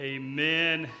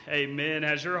Amen. Amen.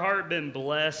 Has your heart been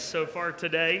blessed so far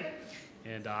today?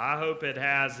 And I hope it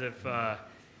has.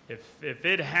 If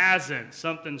it hasn't,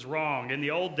 something's wrong. In the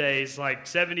old days, like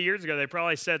 70 years ago, they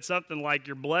probably said something like,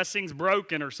 your blessing's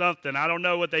broken or something. I don't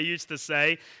know what they used to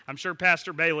say. I'm sure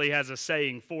Pastor Bailey has a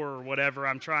saying for whatever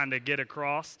I'm trying to get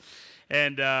across.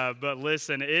 But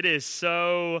listen, it is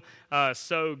so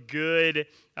good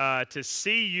to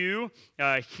see you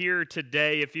here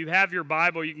today. If you have your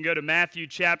Bible, you can go to Matthew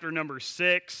chapter number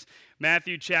 6.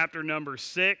 Matthew chapter number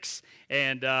 6,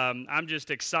 and I'm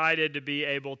just excited to be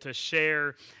able to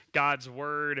share God's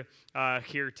Word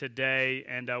here today.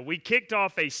 And we kicked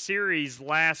off a series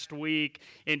last week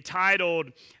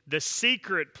entitled The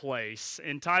Secret Place.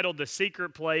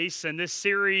 And this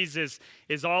series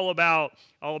is all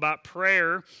about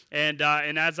prayer. And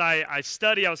as I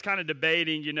study, I was kind of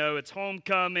debating, it's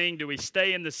homecoming. Do we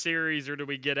stay in the series or do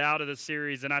we get out of the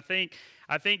series? And I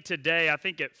think today,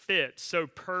 it fits so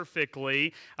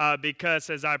perfectly because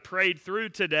as I prayed through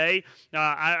today,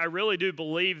 I really do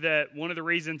believe that one of the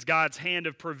reasons God's hand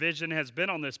of provision has been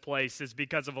on this place is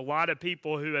because of a lot of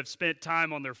people who have spent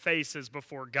time on their faces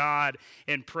before God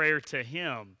in prayer to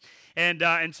Him. And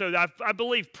so I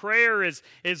believe prayer is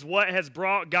what has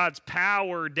brought God's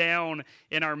power down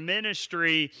in our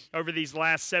ministry over these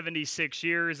last 76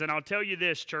 years. And I'll tell you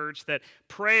this, church, that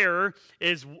prayer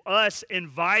is us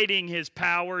inviting His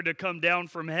power to come down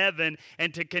from heaven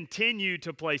and to continue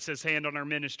to place His hand on our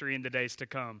ministry in the days to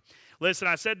come. Listen,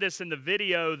 I said this in the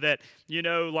video that,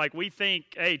 we think,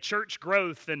 hey, church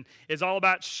growth is all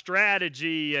about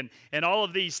strategy and all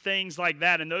of these things like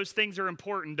that. And those things are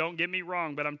important, don't get me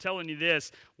wrong. But I'm telling you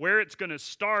this, where it's going to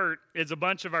start is a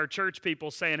bunch of our church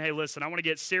people saying, hey, listen, I want to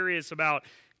get serious about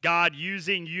God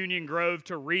using Union Grove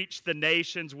to reach the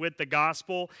nations with the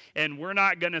gospel, and we're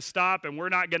not going to stop, and we're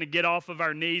not going to get off of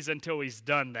our knees until He's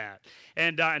done that.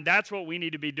 And that's what we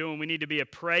need to be doing. We need to be a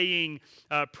praying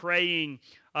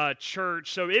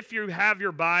church. So if you have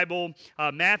your Bible,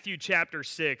 Matthew chapter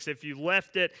 6, if you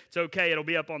left it, it's okay. It'll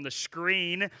be up on the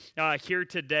screen here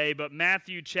today. But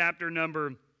Matthew chapter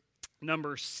number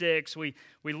 6, we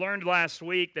learned last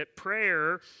week that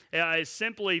prayer is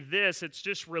simply this. It's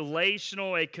just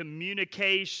relational, a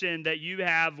communication that you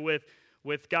have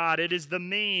with God. It is the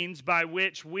means by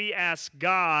which we ask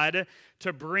God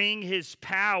to bring His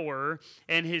power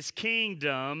and His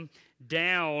kingdom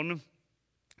down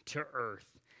to earth.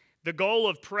 The goal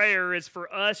of prayer is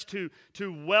for us to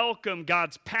welcome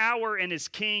God's power and His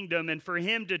kingdom and for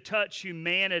Him to touch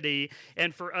humanity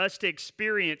and for us to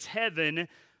experience heaven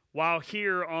while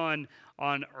here on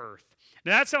earth.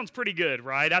 Now that sounds pretty good,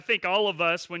 right? I think all of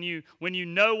us, when you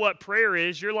know what prayer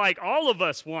is, you're like, all of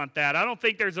us want that. I don't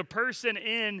think there's a person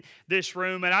in this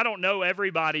room, and I don't know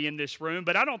everybody in this room,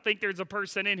 but I don't think there's a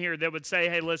person in here that would say,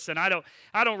 hey, listen, I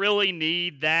don't really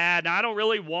need that. I don't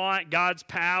really want God's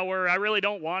power. I really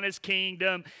don't want His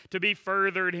kingdom to be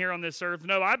furthered here on this earth.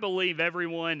 No, I believe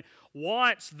everyone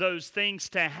wants those things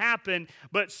to happen,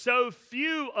 but so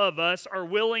few of us are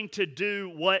willing to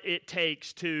do what it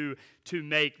takes to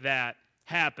make that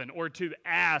happen or to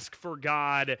ask for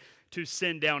God to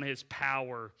send down His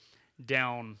power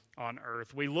down on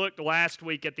earth. We looked last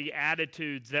week at the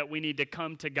attitudes that we need to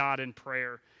come to God in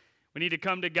prayer. We need to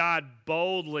come to God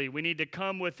boldly. We need to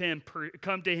come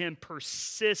to Him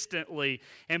persistently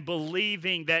and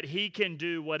believing that He can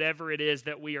do whatever it is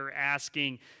that we are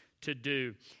asking to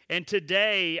do. And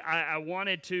today, I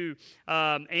wanted to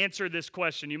answer this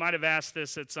question. You might have asked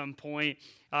this at some point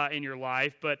in your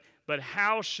life, but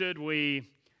how should we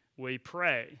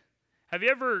pray? Have you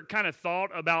ever kind of thought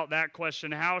about that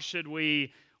question? How should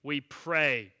we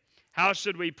pray? How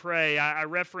should we pray? I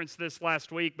referenced this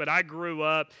last week, but I grew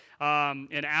up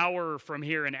an hour from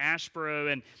here in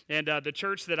Asheboro, and the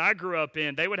church that I grew up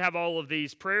in, they would have all of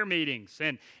these prayer meetings,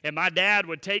 and my dad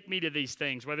would take me to these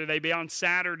things, whether they be on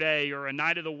Saturday or a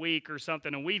night of the week or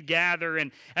something, and we'd gather,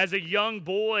 and as a young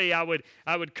boy, I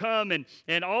would come,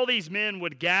 and all these men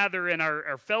would gather in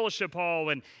our fellowship hall,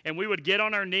 and we would get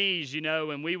on our knees,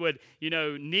 and we would,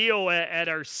 kneel at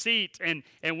our seat, and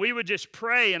we would just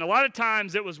pray, and a lot of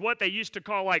times it was what they used to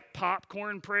call like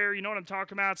popcorn prayer. You know what I'm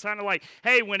talking about? It's kind of like,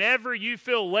 hey, whenever you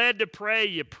feel led to pray,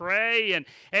 you pray.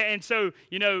 And so,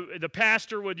 the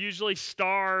pastor would usually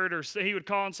start, or he would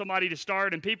call on somebody to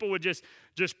start, and people would just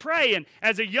pray. And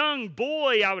as a young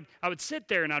boy, I would sit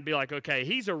there and I'd be like, okay,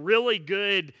 he's a really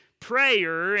good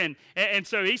prayer, and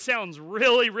so he sounds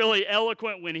really, really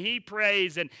eloquent when he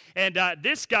prays, and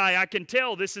this guy, I can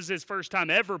tell this is his first time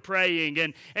ever praying,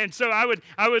 and so I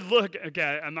would look,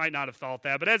 okay, I might not have thought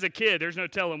that, but as a kid, there's no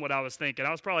telling what I was thinking.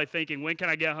 I was probably thinking, when can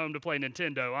I get home to play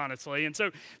Nintendo, honestly, and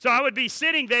so I would be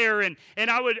sitting there, and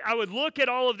I would look at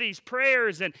all of these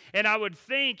prayers, and I would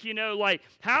think, like,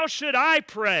 how should I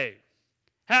pray?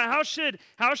 How should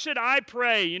I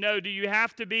pray? Do you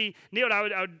have to be kneeled? I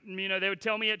would, they would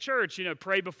tell me at church,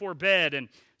 pray before bed. And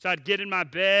so I'd get in my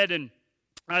bed and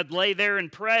I'd lay there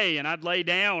and pray, and I'd lay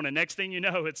down, and next thing you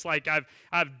know, it's like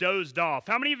I've dozed off.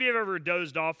 How many of you have ever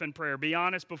dozed off in prayer? Be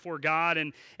honest before God,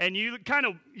 and you kind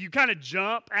of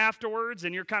jump afterwards,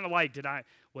 and you're kind of like,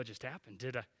 what just happened?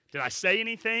 Did I say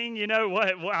anything?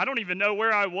 What? I don't even know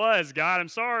where I was, God. I'm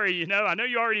sorry. I know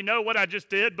you already know what I just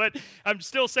did, but I'm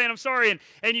still saying I'm sorry.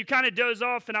 And you kind of doze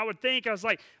off, and I was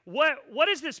like, what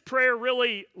is this prayer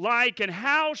really like, and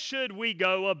how should we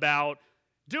go about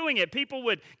doing it? People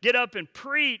would get up and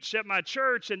preach at my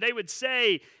church, and they would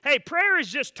say, hey, prayer is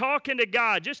just talking to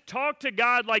God. Just talk to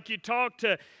God like you talk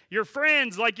to your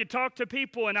friends, like you talk to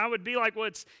people. And I would be like,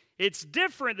 well, it's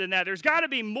different than that. There's got to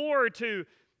be more to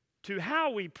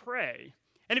how we pray.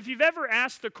 And if you've ever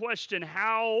asked the question,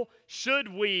 how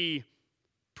should we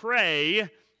pray,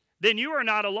 then you are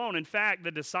not alone. In fact,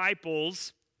 the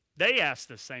disciples, they asked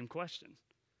the same question.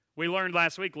 We learned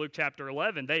last week, Luke chapter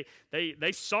 11,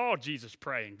 they saw Jesus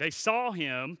praying. They saw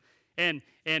him, and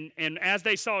as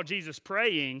they saw Jesus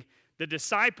praying, the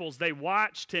disciples, they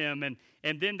watched him,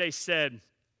 and then they said,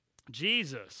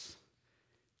 Jesus,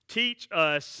 teach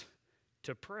us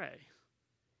to pray.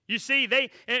 You see,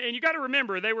 and you got to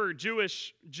remember, they were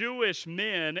Jewish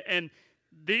men, and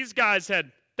these guys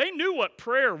they knew what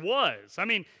prayer was. I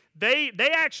mean,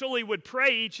 they actually would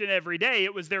pray each and every day.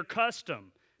 It was their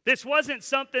custom. This wasn't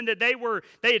something that they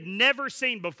had never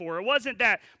seen before. It wasn't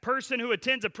that person who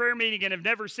attends a prayer meeting and have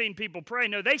never seen people pray.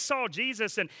 No, they saw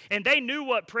Jesus, and they knew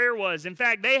what prayer was. In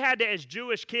fact, they had to, as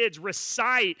Jewish kids,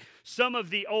 recite some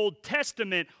of the Old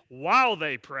Testament while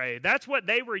they prayed. That's what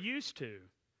they were used to.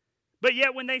 But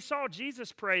yet when they saw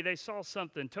Jesus pray, they saw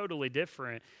something totally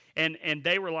different. And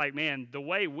they were like, man, the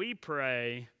way we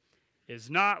pray is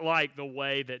not like the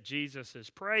way that Jesus is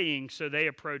praying. So they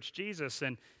approached Jesus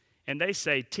and they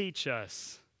say, teach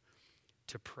us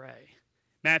to pray.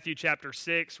 Matthew chapter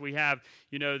 6, we have,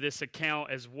 this account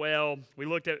as well. We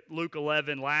looked at Luke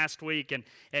 11 last week,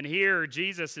 and here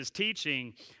Jesus is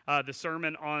teaching the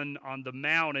Sermon on the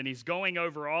Mount, and he's going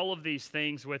over all of these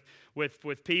things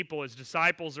with people. His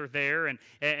disciples are there, and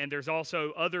there's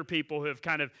also other people who have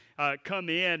kind of come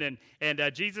in,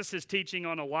 and Jesus is teaching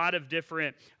on a lot of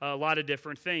different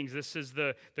things. This is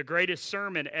the greatest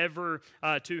sermon ever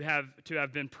to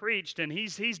have been preached, and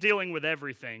he's dealing with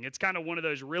everything. It's kind of one of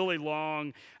those really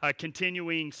long,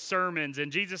 continuing sermons,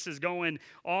 and Jesus is going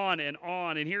on.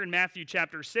 And here in Matthew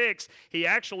chapter 6, he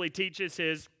actually teaches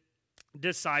his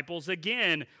disciples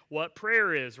again what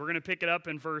prayer is. We're going to pick it up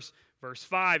in verse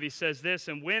 5. He says this,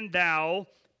 and when thou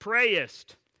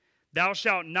prayest, thou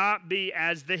shalt not be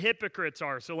as the hypocrites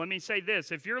are. So let me say this.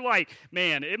 If you're like,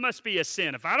 man, it must be a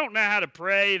sin. If I don't know how to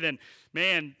pray, then,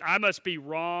 man, I must be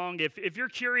wrong. If you're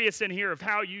curious in here of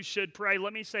how you should pray,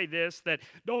 let me say this, that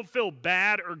don't feel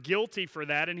bad or guilty for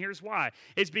that. And here's why.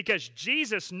 It's because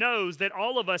Jesus knows that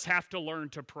all of us have to learn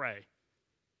to pray.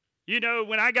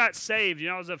 When I got saved,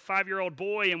 I was a 5-year-old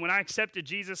boy, and when I accepted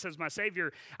Jesus as my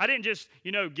Savior, I didn't just,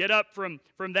 get up from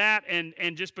that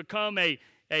and just become a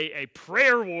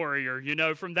prayer warrior,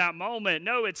 from that moment.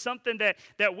 No, it's something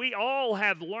that we all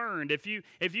have learned. If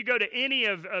you go to any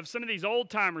of some of these old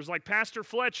timers like Pastor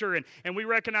Fletcher, and we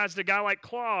recognize a guy like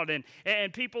Claude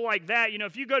and people like that,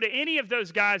 if you go to any of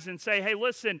those guys and say, hey,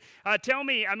 listen, tell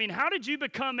me, how did you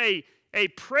become a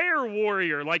prayer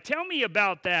warrior? Like, tell me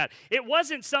about that. It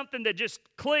wasn't something that just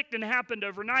clicked and happened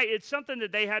overnight. It's something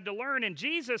that they had to learn. And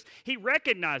Jesus, he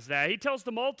recognized that. He tells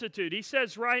the multitude, he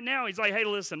says right now, he's like, hey,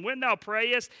 listen, when thou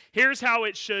prayest, here's how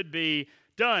it should be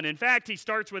done. In fact, he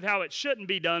starts with how it shouldn't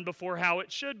be done before how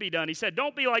it should be done. He said,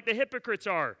 don't be like the hypocrites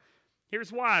are.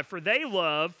 Here's why. For they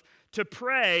love to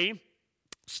pray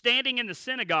standing in the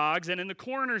synagogues and in the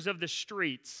corners of the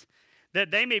streets,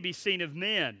 that they may be seen of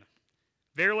men.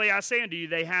 Verily I say unto you,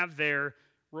 they have their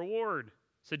reward.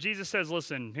 So Jesus says,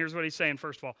 listen, here's what he's saying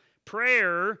first of all.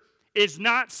 Prayer is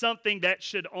not something that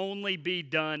should only be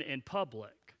done in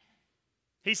public.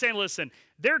 He's saying, listen,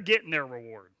 they're getting their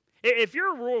reward. If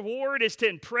your reward is to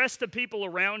impress the people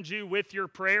around you with your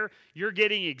prayer, you're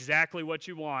getting exactly what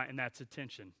you want, and that's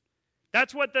attention.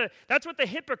 That's what the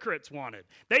hypocrites wanted.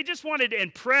 They just wanted to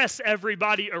impress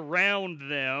everybody around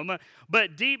them,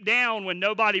 but deep down when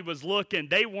nobody was looking,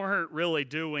 they weren't really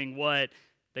doing what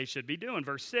they should be doing.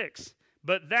 Verse 6,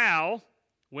 but thou,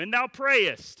 when thou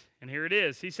prayest, and here it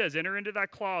is, he says, enter into thy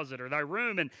closet or thy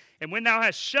room, and when thou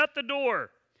hast shut the door,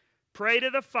 pray to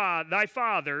thy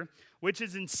Father, which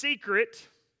is in secret,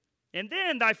 and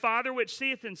then thy Father which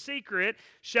seeth in secret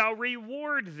shall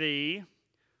reward thee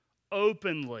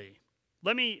openly.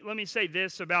 Let me say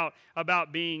this about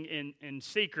being in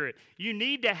secret. You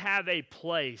need to have a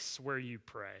place where you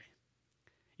pray.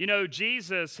 You know,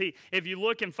 Jesus, if you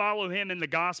look and follow him in the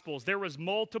Gospels, there was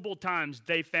multiple times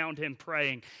they found him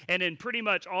praying. And in pretty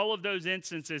much all of those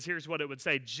instances, here's what it would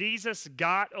say. Jesus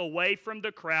got away from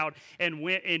the crowd and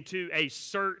went into a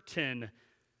certain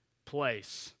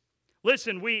place.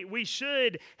 Listen, we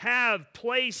should have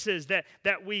places that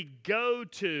we go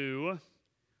to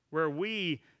where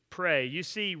we pray. You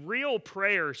see, real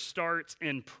prayer starts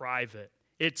in private.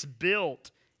 It's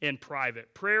built in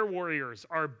private. Prayer warriors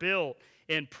are built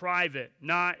in private,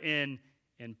 not in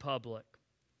public.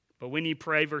 But when you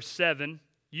pray, verse 7,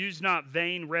 use not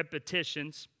vain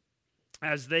repetitions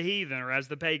as the heathen or as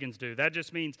the pagans do. That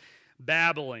just means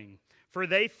babbling. For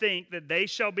they think that they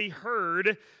shall be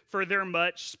heard for their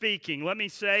much speaking. Let me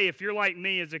say, if you're like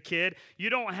me as a kid, you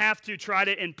don't have to try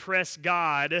to impress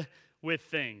God with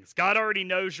things. God already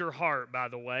knows your heart, by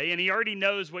the way, and he already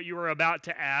knows what you are about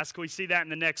to ask. We see that in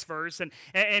the next verse. And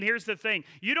here's the thing.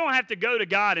 You don't have to go to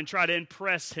God and try to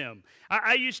impress him.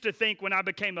 I used to think when I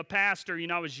became a pastor,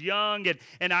 I was young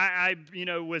and I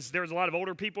there was a lot of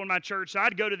older people in my church. So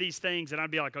I'd go to these things and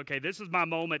I'd be like, okay, this is my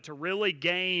moment to really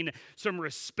gain some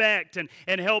respect and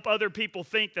help other people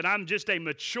think that I'm just a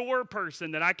mature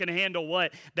person, that I can handle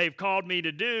what they've called me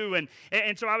to do.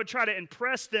 And so I would try to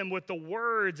impress them with the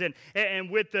words and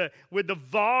with the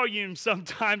volume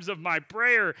sometimes of my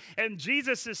prayer. And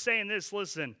Jesus is saying this,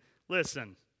 listen,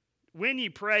 when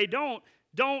you pray, don't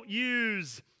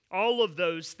use all of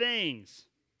those things.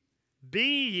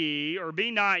 Be ye, or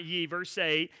be not ye, verse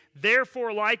 8,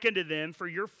 therefore like unto them, for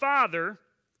your Father,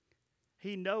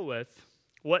 he knoweth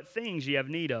what things ye have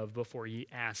need of before ye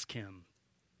ask him.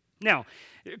 Now,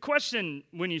 question,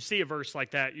 when you see a verse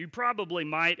like that, you probably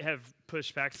might have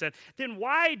pushed back and said, then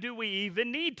why do we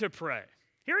even need to pray?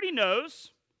 He already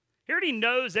knows. He already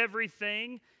knows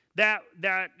everything that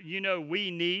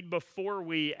we need before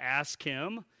we ask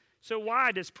him. So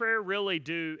why does prayer really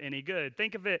do any good?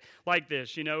 Think of it like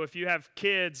this. If you have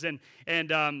kids and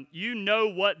you know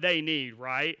what they need,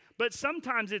 right? But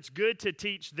sometimes it's good to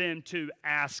teach them to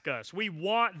ask us. We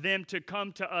want them to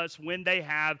come to us when they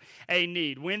have a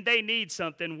need. When they need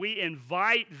something, we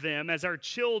invite them as our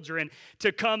children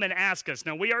to come and ask us.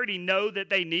 Now, we already know that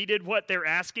they needed what they're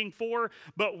asking for,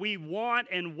 but we want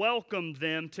and welcome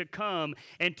them to come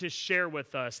and to share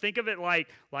with us. Think of it like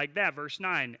that, verse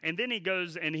 9. And then he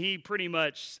goes and he pretty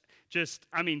much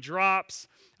drops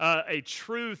a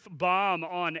truth bomb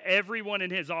on everyone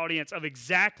in his audience of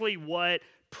exactly what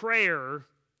prayer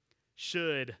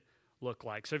should look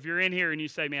like. So if you're in here and you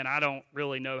say, man, I don't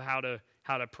really know how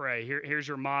to pray, here's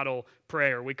your model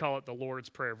prayer. We call it the Lord's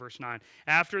Prayer, verse 9.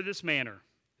 After this manner,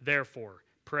 therefore,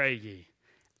 pray ye,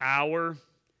 our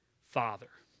Father,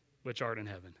 which art in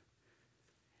heaven.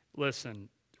 Listen,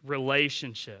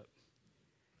 relationship.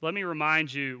 Let me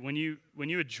remind you, when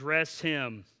you address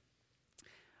him,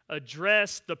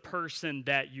 address the person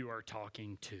that you are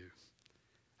talking to,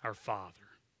 our Father.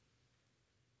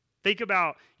 Think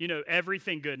about,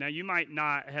 everything good. Now, you might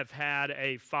not have had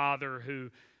a father who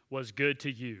was good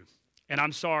to you. And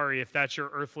I'm sorry if that's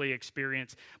your earthly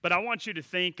experience. But I want you to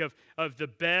think of the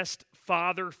best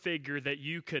father figure that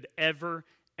you could ever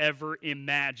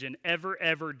imagine,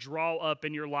 ever draw up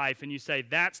in your life. And you say,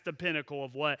 that's the pinnacle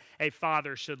of what a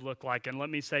father should look like. And let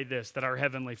me say this, that our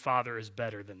Heavenly Father is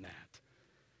better than that.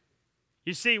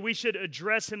 You see, we should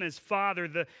address him as Father,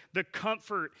 the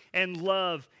comfort and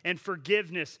love and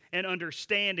forgiveness and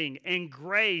understanding and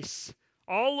grace.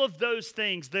 All of those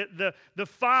things, the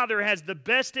Father has the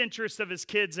best interests of his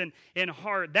kids in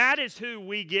heart. That is who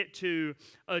we get to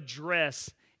address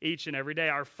each and every day.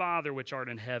 Our Father which art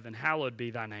in heaven, hallowed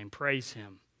be thy name. Praise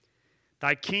him.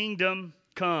 Thy kingdom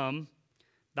come,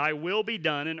 thy will be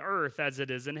done in earth as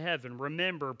it is in heaven.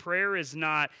 Remember, prayer is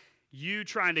not you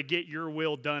trying to get your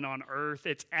will done on earth.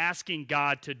 It's asking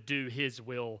God to do his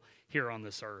will here on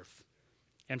this earth.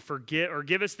 And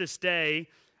give us this day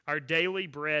our daily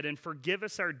bread, and forgive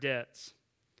us our debts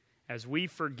as we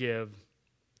forgive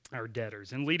our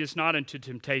debtors. And lead us not into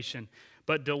temptation,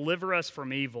 but deliver us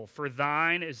from evil. For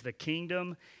thine is the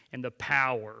kingdom and the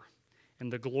power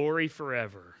and the glory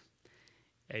forever.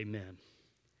 Amen.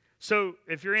 So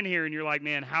if you're in here and you're like,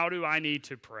 man, how do I need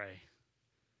to pray?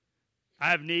 I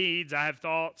have needs, I have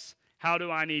thoughts. How do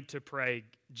I need to pray?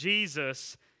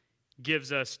 Jesus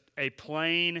gives us a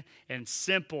plain and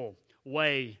simple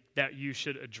way that you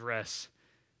should address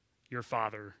your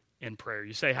Father in prayer.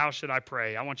 You say, how should I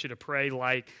pray? I want you to pray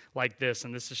like this,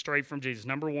 and this is straight from Jesus.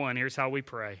 Number one, here's how we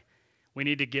pray. We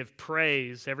need to give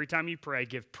praise. Every time you pray,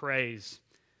 give praise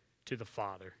to the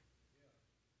Father.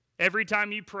 Every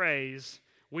time you praise,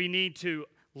 we need to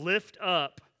lift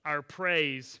up our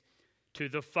praise to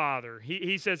the Father.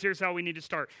 He says, here's how we need to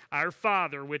start. Our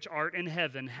Father, which art in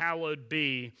heaven, hallowed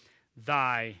be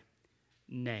thy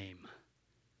name.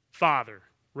 Father,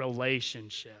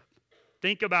 relationship.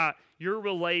 Think about your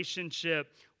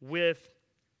relationship with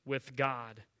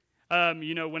God.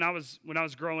 When I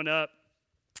was growing up,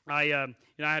 I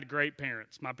had great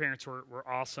parents. My parents were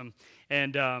awesome,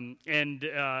 and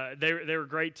they were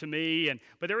great to me.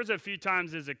 But there was a few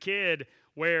times as a kid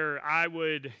where I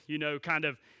would kind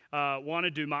of want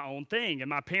to do my own thing, and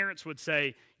my parents would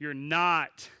say, "You're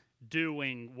not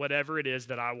doing whatever it is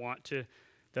that I want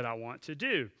to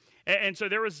do." And so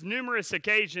there was numerous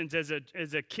occasions as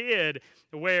a kid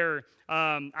where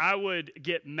I would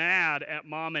get mad at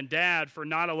mom and dad for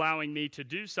not allowing me to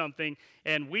do something.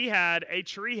 And we had a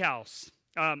tree house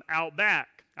out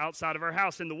back, outside of our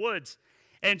house in the woods.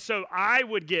 And so I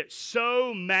would get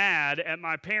so mad at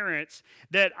my parents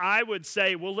that I would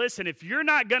say, well, listen, if you're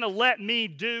not going to let me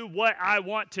do what I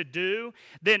want to do,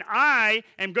 then I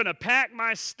am going to pack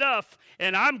my stuff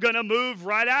and I'm going to move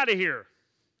right out of here.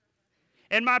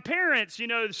 And my parents,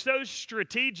 so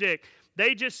strategic,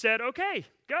 they just said, okay,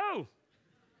 go.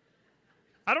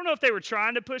 I don't know if they were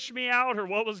trying to push me out or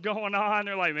what was going on.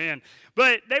 They're like, man.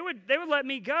 But they would let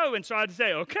me go. And so I'd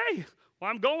say, okay, well,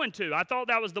 I'm going to. I thought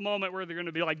that was the moment where they're going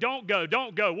to be like, don't go.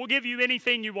 We'll give you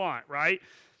anything you want, right?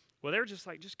 Well, they were just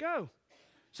like, just go.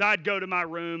 So I'd go to my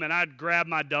room and I'd grab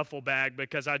my duffel bag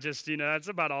because I just, that's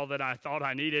about all that I thought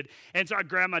I needed. And so I'd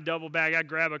grab my duffel bag, I'd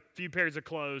grab a few pairs of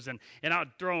clothes and I'd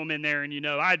throw them in there. And,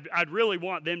 I'd really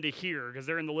want them to hear because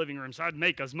they're in the living room. So I'd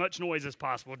make as much noise as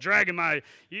possible, dragging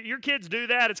your kids do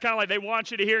that. It's kind of like they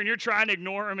want you to hear and you're trying to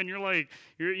ignore them and you're like,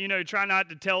 trying not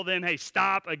to tell them, hey,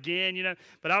 stop again,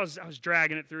 But I was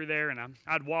dragging it through there and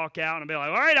I'd walk out and I'd be like,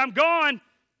 all right, I'm gone.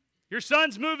 Your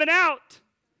son's moving out.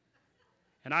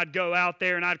 And I'd go out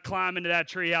there and I'd climb into that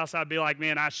treehouse. I'd be like,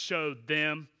 man, I showed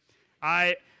them.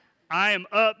 I am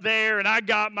up there and I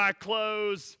got my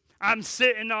clothes. I'm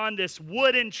sitting on this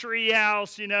wooden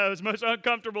treehouse, it's the most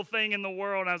uncomfortable thing in the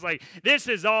world. And I was like, this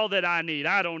is all that I need.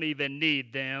 I don't even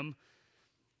need them.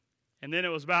 And then it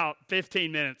was about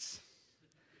 15 minutes.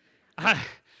 I'm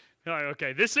like,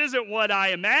 okay, this isn't what I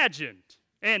imagined.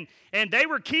 And they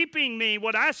were keeping me,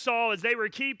 what I saw is they were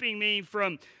keeping me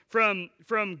from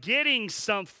getting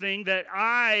something that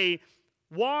I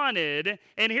wanted.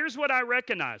 And here's what I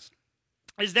recognized,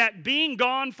 is that being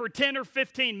gone for 10 or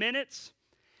 15 minutes,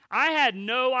 I had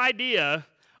no idea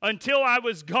until I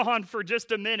was gone for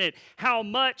just a minute how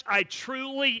much I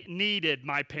truly needed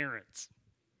my parents.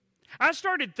 I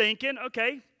started thinking,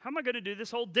 okay, how am I going to do this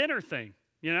whole dinner thing,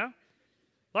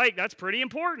 Like, that's pretty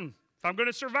important. If I'm going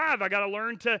to survive, I got to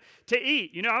learn to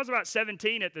eat. I was about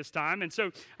 17 at this time, and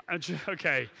so,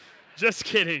 okay, just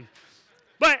kidding.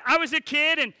 But I was a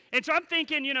kid, and so I'm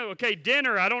thinking, okay,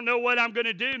 dinner, I don't know what I'm going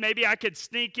to do. Maybe I could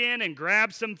sneak in and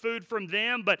grab some food from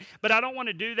them, but I don't want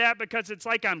to do that because it's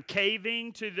like I'm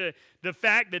caving to the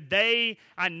fact that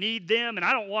I need them, and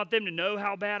I don't want them to know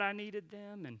how bad I needed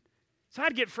them. And so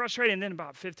I'd get frustrated, and then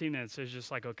about 15 minutes, it's just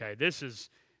like, okay, this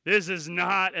is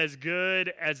not as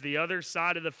good as the other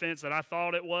side of the fence that I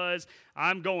thought it was.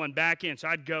 I'm going back in. So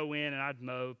I'd go in and I'd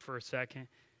mow for a second.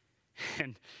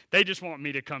 And they just want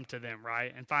me to come to them,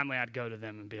 right? And finally I'd go to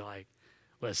them and be like,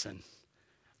 listen,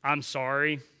 I'm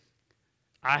sorry.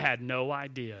 I had no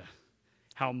idea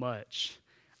how much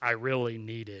I really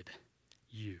needed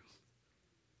you.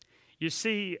 You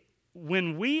see,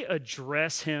 when we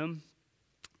address him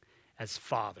as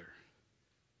Father,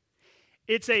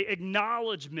 it's an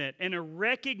acknowledgement and a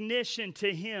recognition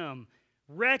to him,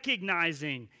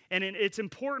 recognizing, and it's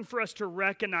important for us to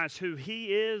recognize who he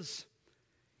is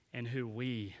and who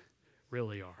we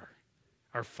really are,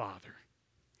 our Father.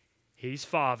 He's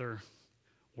Father.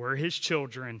 We're his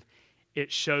children.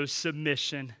 It shows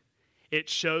submission. It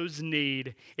shows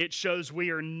need. It shows we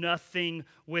are nothing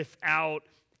without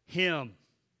him.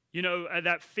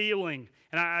 That feeling,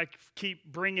 and I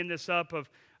keep bringing this up of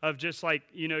just like,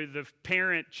 the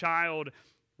parent-child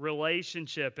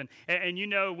relationship.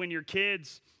 And when your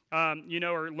kids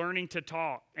are learning to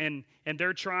talk, and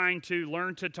they're trying to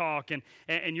learn to talk,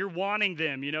 and you're wanting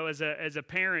them, as a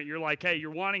parent, you're like, hey,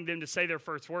 you're wanting them to say their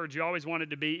first words. You always want it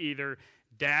to be either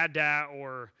dad,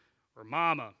 or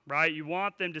mama, right? You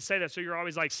want them to say that, so you're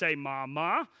always like, say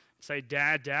mama, say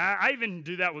dad. I even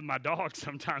do that with my dog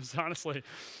sometimes, honestly.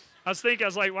 I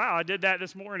was like, wow, I did that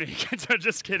this morning. So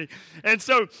just kidding. And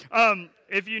so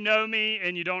if you know me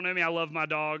and you don't know me, I love my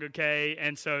dog, okay?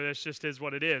 And so that's just is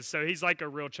what it is. So he's like a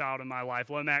real child in my life.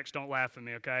 Lomax, don't laugh at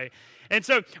me, okay? And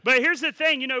so, but here's the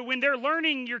thing, when they're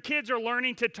learning, your kids are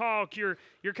learning to talk, you're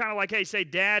kind of like, hey, say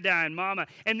dada and mama.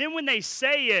 And then when they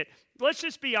say it, let's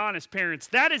just be honest, parents,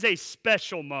 that is a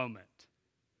special moment.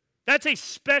 That's a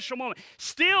special moment.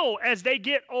 Still, as they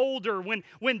get older, when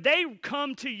they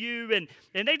come to you and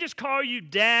they just call you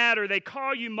dad or they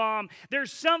call you mom,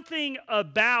 there's something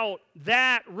about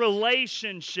that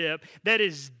relationship that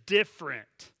is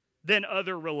different than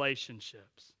other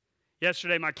relationships.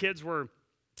 Yesterday, my kids were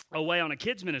away on a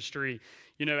kids ministry,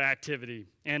 activity,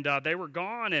 and they were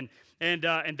gone,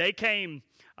 and they came.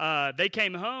 They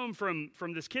came home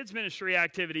from this kids ministry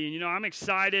activity, and I'm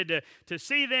excited to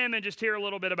see them and just hear a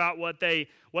little bit about what they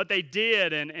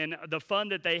did and the fun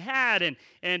that they had.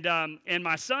 And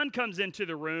my son comes into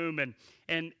the room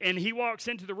and he walks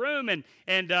into the room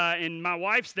and my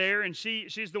wife's there, and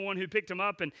she's the one who picked him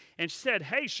up and she said,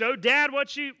 "Hey, show Dad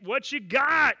what you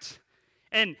got."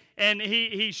 And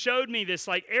he showed me this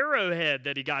like arrowhead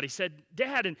that he got. He said,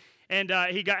 "Dad," and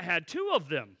he had two of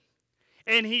them.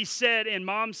 And he said, and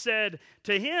Mom said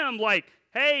to him, like,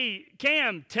 "Hey,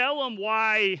 Cam, tell him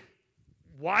why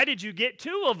did you get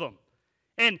two of them?"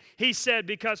 And he said,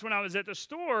 "Because when I was at the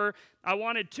store, I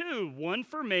wanted two, one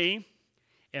for me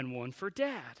and one for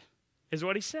Dad," is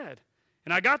what he said.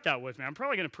 And I got that with me. I'm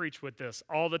probably going to preach with this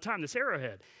all the time, this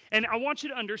arrowhead. And I want you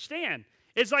to understand,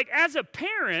 it's like as a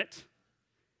parent,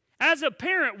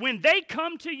 when they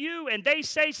come to you and they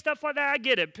say stuff like that, I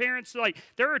get it. Parents, like,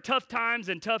 there are tough times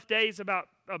and tough days about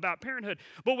parenthood.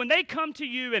 But when they come to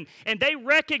you and they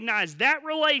recognize that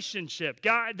relationship,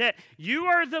 God, that you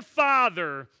are the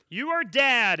father, you are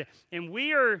dad, and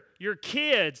we are your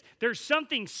kids, there's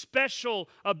something special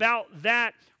about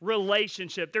that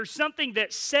relationship. There's something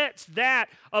that sets that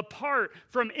apart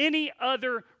from any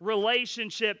other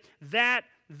relationship that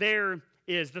there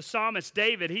is. The psalmist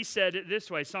David, he said it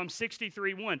this way, Psalm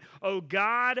 63:1, "O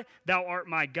God, thou art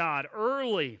my God,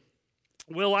 early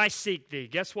will I seek thee."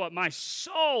 Guess what? My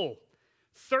soul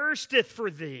thirsteth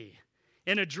for thee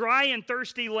in a dry and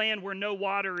thirsty land where no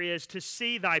water is, to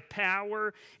see thy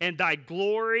power and thy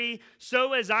glory,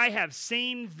 so as I have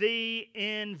seen thee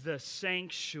in the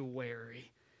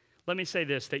sanctuary. Let me say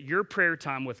this, that your prayer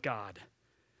time with God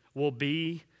will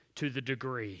be to the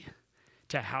degree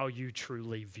to how you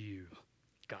truly view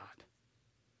God.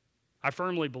 I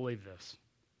firmly believe this,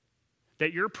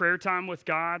 that your prayer time with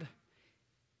God,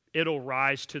 it'll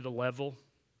rise to the level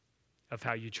of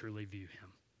how you truly view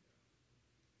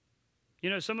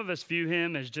Him. Some of us view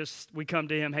Him as just, we come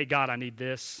to Him, "Hey, God, I need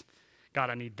this. God,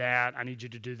 I need that. I need you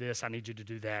to do this. I need you to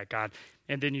do that, God."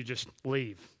 And then you just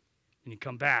leave and you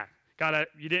come back. "God,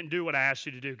 you didn't do what I asked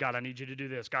you to do. God, I need you to do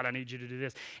this. God, I need you to do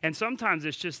this." And sometimes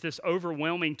it's just this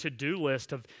overwhelming to-do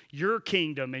list of your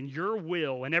kingdom and your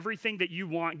will and everything that you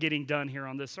want getting done here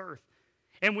on this earth.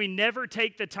 And we never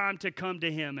take the time to come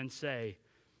to Him and say,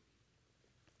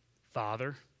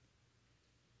 "Father,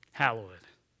 hallowed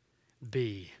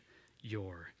be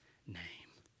your name."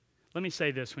 Let me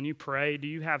say this. When you pray, do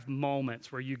you have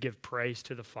moments where you give praise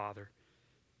to the Father?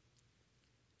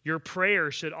 Your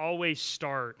prayer should always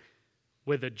start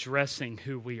with addressing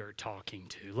who we are talking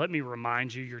to. Let me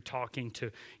remind you, you're talking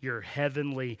to your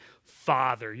heavenly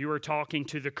Father. You are talking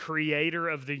to the creator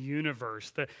of the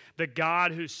universe, the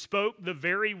God who spoke the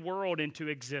very world into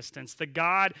existence, the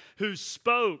God who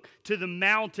spoke to the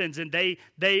mountains and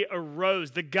they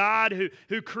arose, the God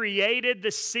who created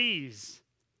the seas.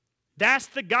 That's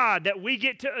the God that we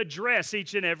get to address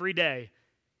each and every day.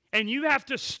 And you have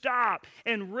to stop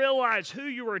and realize who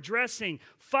you are addressing.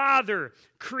 Father,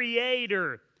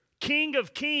 Creator, King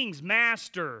of Kings,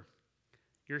 Master,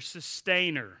 your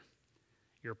Sustainer,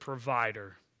 your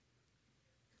Provider,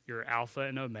 your Alpha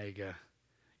and Omega,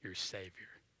 your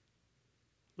Savior.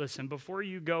 Listen, before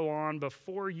you go on,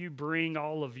 before you bring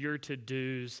all of your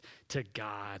to-dos to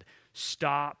God,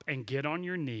 stop and get on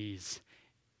your knees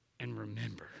and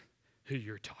remember who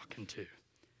you're talking to.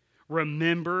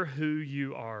 Remember who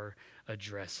you are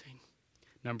addressing.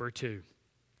 Number 2,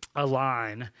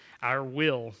 align our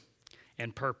will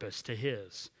and purpose to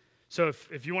His. So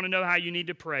if you want to know how you need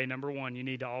to pray, number 1, you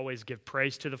need to always give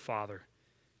praise to the Father.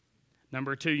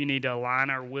 Number 2, you need to align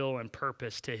our will and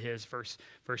purpose to His. Verse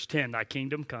 10, thy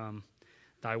kingdom come,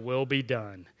 thy will be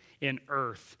done in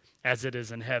earth as it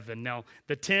is in heaven. Now,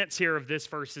 the tense here of this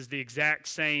verse is the exact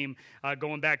same,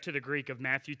 going back to the Greek of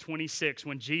Matthew 26,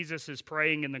 when Jesus is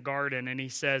praying in the garden and he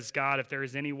says, God, if there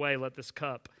is any way, let this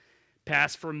cup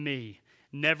pass from me.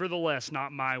 Nevertheless,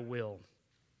 not my will,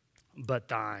 but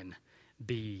thine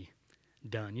be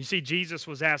done. You see, Jesus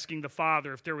was asking the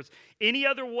Father if there was any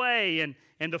other way,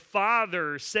 and the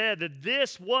Father said that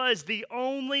this was the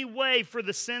only way for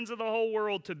the sins of the whole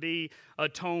world to be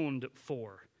atoned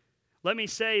for. Let me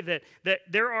say that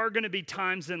there are going to be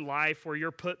times in life where you're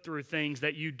put through things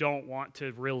that you don't want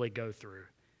to really go through.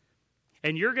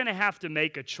 And you're going to have to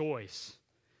make a choice.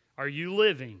 Are you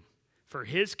living for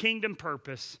His kingdom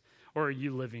purpose, or are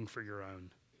you living for your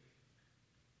own?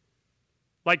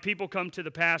 Like, people come to the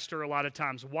pastor a lot of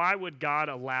times, why would God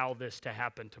allow this to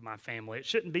happen to my family? It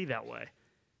shouldn't be that way.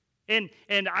 And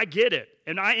I get it,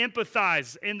 and I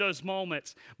empathize in those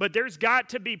moments. But there's got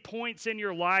to be points in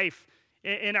your life,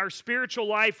 in our spiritual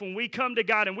life, when we come to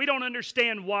God and we don't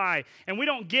understand why, and we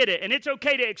don't get it. And it's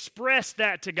okay to express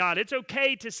that to God. It's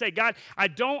okay to say, God, I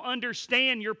don't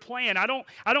understand your plan. I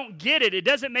don't get it. It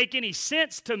doesn't make any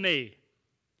sense to me.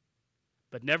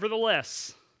 But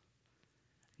nevertheless,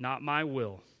 not my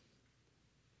will,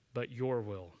 but your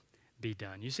will be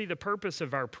done. You see, the purpose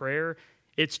of our prayer,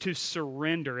 it's to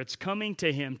surrender. It's coming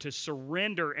to Him to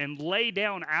surrender and lay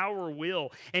down our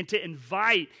will and to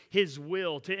invite His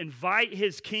will, to invite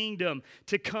His kingdom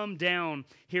to come down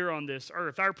here on this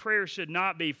earth. Our prayer should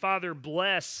not be, Father,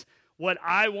 bless what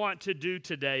I want to do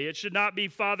today. It should not be,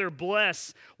 Father,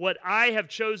 bless what I have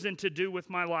chosen to do with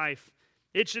my life.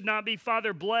 It should not be,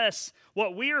 Father, bless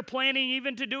what we are planning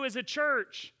even to do as a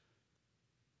church.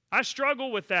 I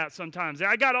struggle with that sometimes.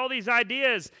 I got all these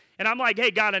ideas, and I'm like,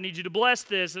 hey, God, I need you to bless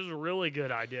this. This is a really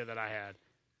good idea that I had.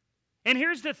 And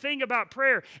here's the thing about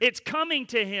prayer. It's coming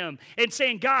to Him and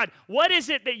saying, God, what is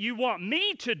it that you want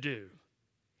me to do?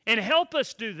 And help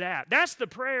us do that. That's the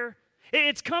prayer.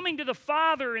 It's coming to the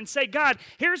Father and say, God,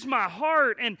 here's my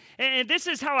heart, and this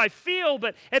is how I feel.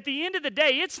 But at the end of the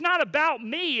day, it's not about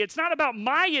me. It's not about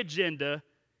my agenda.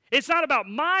 It's not about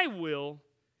my will.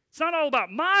 It's not all about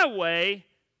my way.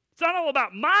 It's not all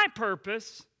about my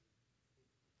purpose.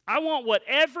 I want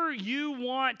whatever you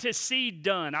want to see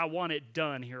done. I want it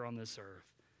done here on this earth.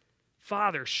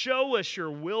 Father, show us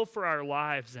your will for our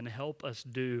lives and help us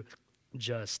do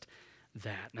just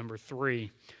that. Number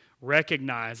 3,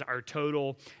 recognize our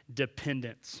total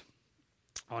dependence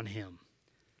on Him.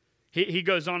 He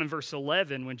goes on in verse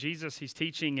 11 when Jesus, He's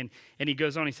teaching, and He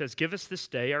goes on, He says, give us this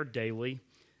day our daily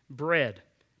bread.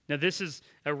 Now, this is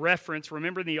a reference.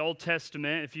 Remember in the Old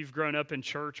Testament, if you've grown up in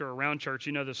church or around church,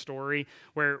 you know the story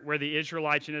where the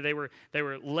Israelites, they were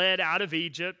led out of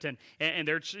Egypt, and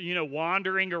they're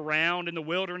wandering around in the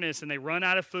wilderness, and they run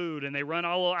out of food, and they run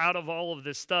out of all of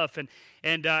this stuff.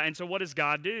 And so what does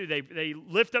God do? They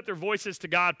lift up their voices to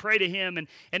God, pray to Him, and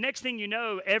next thing you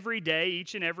know, every day,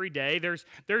 each and every day,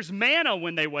 there's manna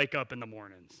when they wake up in the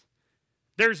mornings.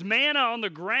 There's manna on the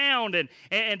ground,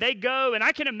 and they go, and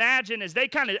I can imagine as they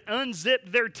kind of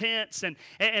unzipped their tents, and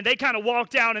they kind of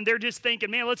walked out, and they're just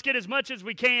thinking, man, let's get as much as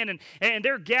we can, and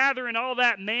they're gathering all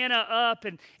that manna up,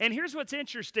 and here's what's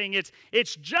interesting,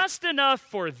 it's just enough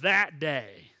for that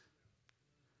day.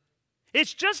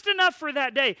 It's just enough for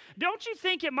that day. Don't you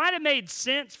think it might have made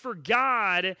sense for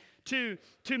God to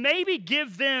maybe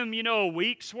give them, a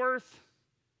week's worth?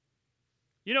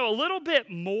 A little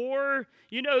bit more,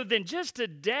 than just a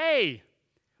day.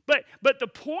 But the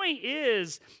point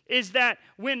is that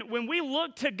when we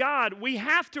look to God, we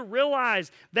have to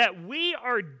realize that we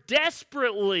are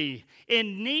desperately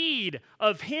in need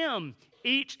of Him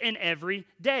each and every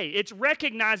day. It's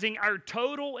recognizing our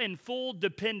total and full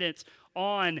dependence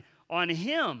on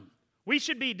Him. We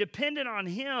should be dependent on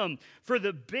Him for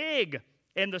the big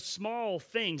and the small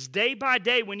things. Day by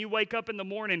day, when you wake up in the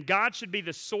morning, God should be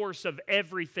the source of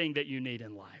everything that you need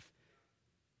in life.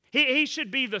 He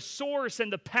should be the source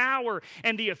and the power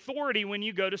and the authority when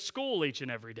you go to school each and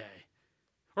every day.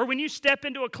 Or when you step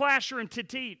into a classroom to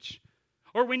teach.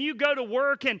 Or when you go to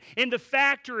work in the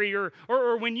factory.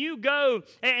 Or when you go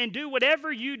and do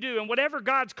whatever you do and whatever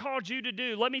God's called you to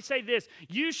do. Let me say this.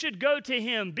 You should go to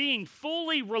Him being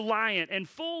fully reliant and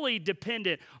fully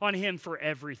dependent on Him for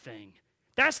everything.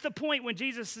 That's the point when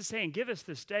Jesus is saying, give us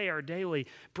this day our daily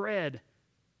bread,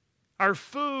 our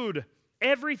food,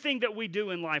 everything that we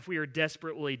do in life, we are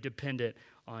desperately dependent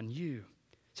on you.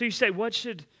 So you say, what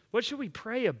should we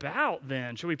pray about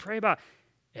then? Should we pray about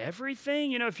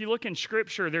everything? If you look in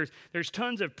Scripture, there's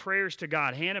tons of prayers to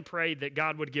God. Hannah prayed that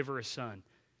God would give her a son.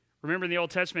 Remember in the Old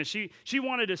Testament, she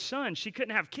wanted a son. She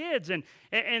couldn't have kids. And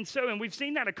we've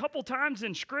seen that a couple times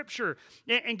in Scripture.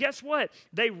 And guess what?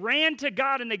 They ran to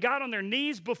God and they got on their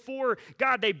knees before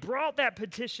God. They brought that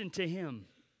petition to him.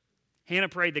 Hannah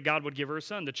prayed that God would give her a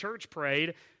son. The church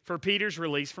prayed for Peter's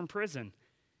release from prison.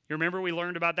 You remember we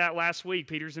learned about that last week.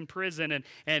 Peter's in prison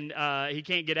and he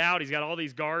can't get out. He's got all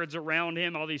these guards around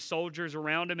him, all these soldiers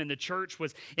around him, and the church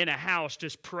was in a house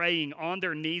just praying on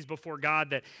their knees before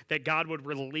God that God would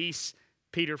release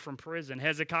Peter from prison.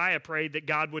 Hezekiah prayed that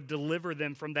God would deliver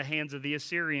them from the hands of the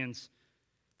Assyrians,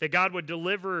 that God would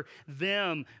deliver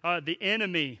them, the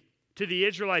enemy, to the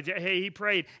Israelites. Hey, he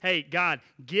prayed, hey, God,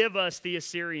 give us the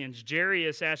Assyrians.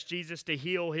 Jairus asked Jesus to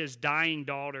heal his dying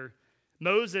daughter.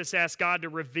 Moses asked God to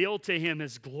reveal to him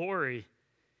his glory.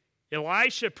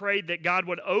 Elisha prayed that God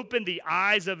would open the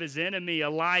eyes of his enemy.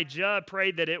 Elijah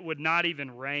prayed that it would not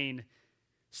even rain.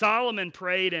 Solomon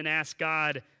prayed and asked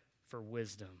God for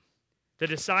wisdom. The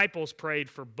disciples prayed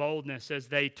for boldness as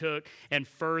they took and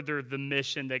furthered the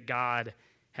mission that God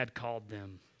had called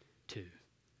them to.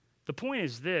 The point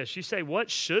is this. You say,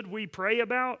 what should we pray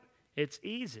about? It's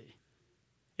easy.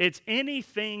 It's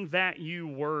anything that you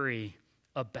worry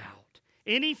about.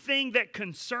 Anything that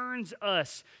concerns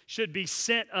us should be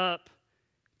sent up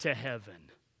to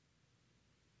heaven.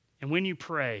 And when you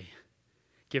pray,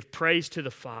 give praise to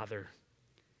the Father,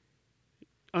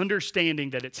 understanding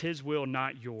that it's His will,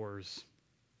 not yours,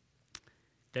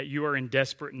 that you are in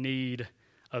desperate need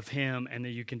of Him and that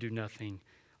you can do nothing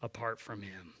apart from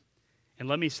Him. And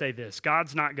let me say this,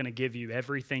 God's not going to give you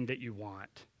everything that you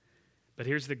want, but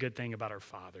here's the good thing about our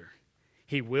Father.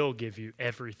 He will give you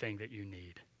everything that you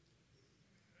need.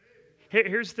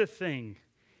 Here's the thing,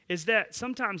 is that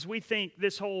sometimes we think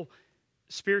this whole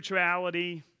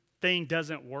spirituality thing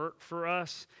doesn't work for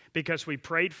us because we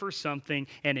prayed for something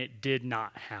and it did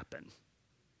not happen.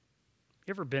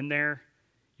 You ever been there?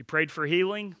 You prayed for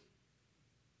healing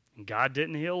and God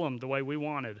didn't heal them the way we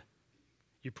wanted.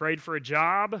 You prayed for a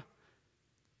job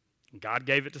and God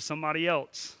gave it to somebody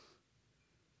else.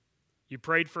 You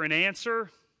prayed for an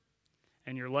answer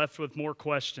and you're left with more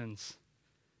questions.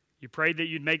 You prayed that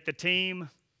you'd make the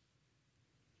team,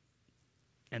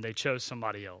 and they chose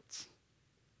somebody else.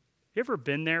 You ever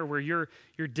been there where you're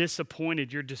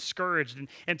disappointed, you're discouraged,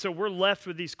 and so we're left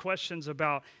with these questions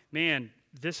about, man,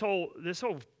 this whole,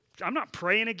 I'm not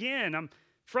praying again. I'm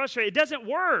frustrated. It doesn't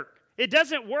work. It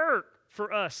doesn't work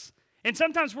for us. And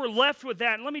sometimes we're left with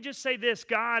that. And let me just say this,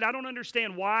 God, I don't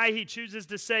understand why He chooses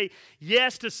to say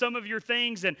yes to some of your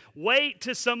things and wait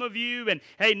to some of you. And,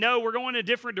 hey, no, we're going a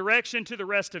different direction to the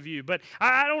rest of you. But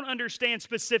I don't understand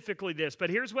specifically this. But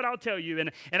here's what I'll tell you.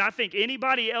 And I think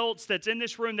anybody else that's in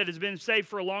this room that has been saved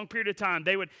for a long period of time,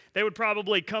 they would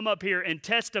probably come up here and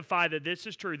testify that this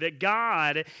is true, that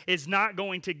God is not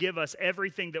going to give us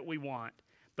everything that we want,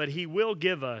 but He will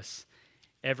give us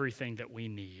everything that we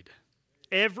need.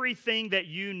 Everything that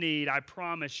you need, I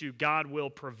promise you, God will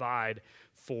provide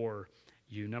for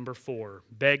you. Number 4,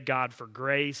 beg God for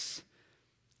grace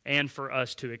and for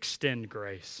us to extend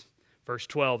grace. Verse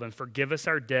 12, and forgive us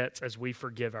our debts as we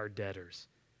forgive our debtors.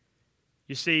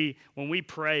 You see, when we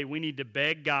pray, we need to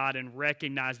beg God and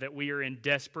recognize that we are in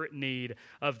desperate need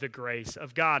of the grace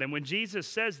of God. And when Jesus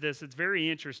says this, it's very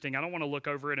interesting. I don't want to look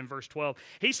over it in verse 12.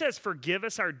 He says, forgive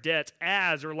us our debts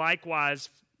as, or likewise,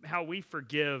 how we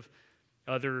forgive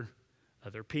other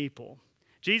people.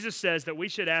 Jesus says that we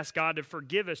should ask God to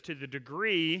forgive us to the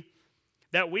degree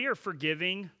that we are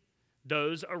forgiving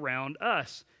those around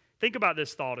us. Think about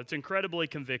this thought. It's incredibly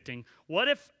convicting. What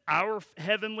if our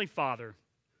Heavenly Father,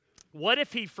 what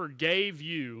if He forgave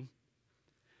you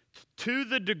to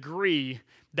the degree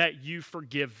that you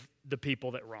forgive the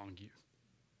people that wronged you?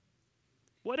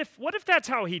 What if that's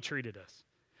how He treated us?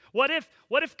 What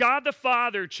if God the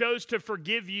Father chose to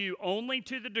forgive you only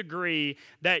to the degree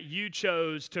that you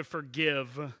chose to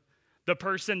forgive the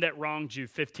person that wronged you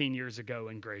 15 years ago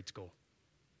in grade school?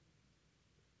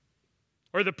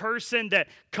 Or the person that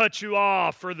cut you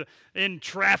off in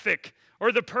traffic?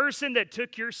 Or the person that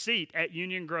took your seat at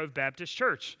Union Grove Baptist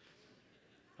Church?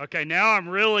 Okay, now I'm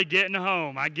really getting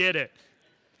home. I get it.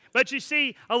 But you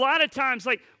see, a lot of times,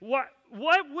 like, what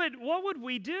would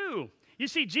we do? You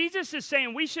see, Jesus is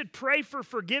saying we should pray for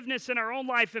forgiveness in our own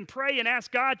life and pray and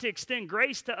ask God to extend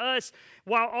grace to us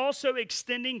while also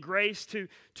extending grace to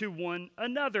one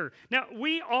another. Now,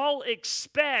 we all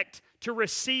expect to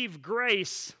receive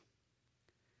grace,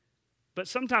 but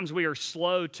sometimes we are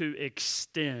slow to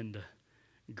extend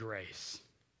grace.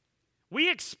 We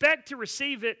expect to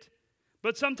receive it,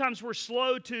 but sometimes we're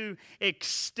slow to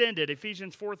extend it.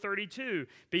 Ephesians 4:32,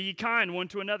 be ye kind one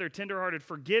to another, tenderhearted,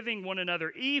 forgiving one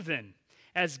another, even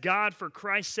as God for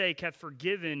Christ's sake hath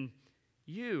forgiven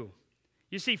you.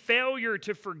 You see, failure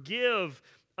to forgive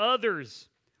others,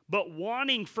 but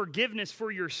wanting forgiveness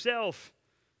for yourself,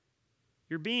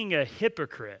 you're being a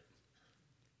hypocrite.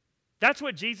 That's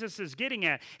what Jesus is getting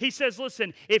at. He says,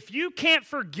 listen, if you can't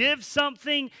forgive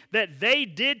something that they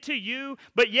did to you,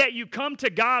 but yet you come to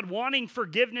God wanting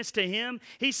forgiveness to Him,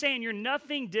 He's saying you're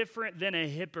nothing different than a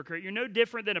hypocrite. You're no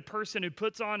different than a person who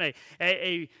puts on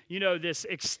this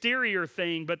exterior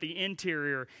thing, but the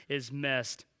interior is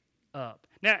messed up.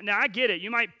 Now I get it.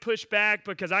 You might push back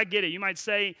because I get it. You might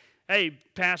say, hey,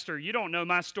 Pastor, you don't know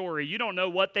my story. You don't know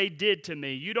what they did to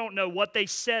me. You don't know what they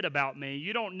said about me.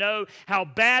 You don't know how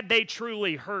bad they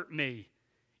truly hurt me.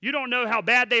 You don't know how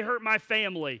bad they hurt my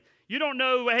family. You don't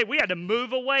know, hey, we had to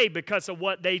move away because of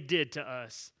what they did to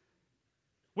us.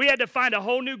 We had to find a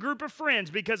whole new group of friends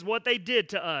because of what they did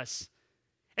to us.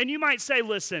 And you might say,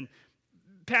 listen,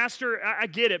 Pastor, I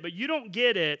get it, but you don't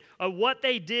get it of what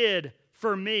they did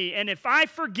for me. And if I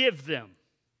forgive them,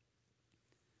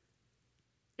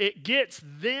 it gets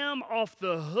them off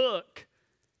the hook,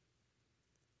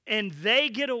 and they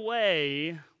get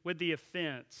away with the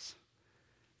offense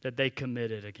that they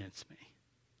committed against me.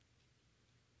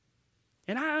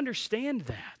 And I understand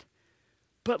that.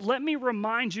 But let me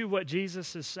remind you what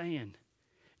Jesus is saying.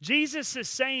 Jesus is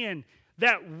saying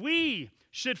that we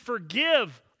should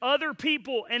forgive other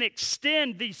people and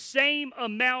extend the same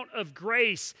amount of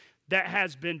grace that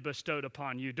has been bestowed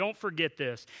upon you. Don't forget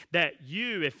this, that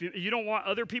if you don't want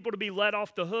other people to be let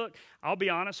off the hook, I'll be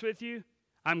honest with you,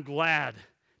 I'm glad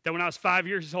that when I was 5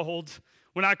 years old,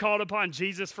 when I called upon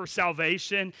Jesus for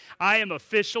salvation, I am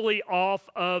officially off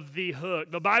of the hook.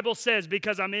 The Bible says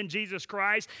because I'm in Jesus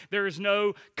Christ, there is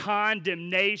no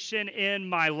condemnation in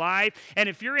my life. And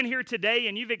if you're in here today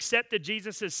and you've accepted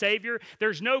Jesus as Savior,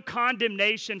 there's no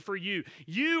condemnation for you.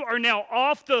 You are now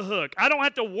off the hook. I don't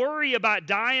have to worry about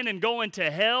dying and going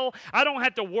to hell. I don't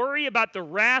have to worry about the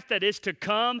wrath that is to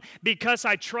come because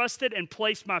I trusted and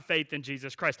placed my faith in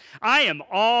Jesus Christ. I am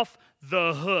off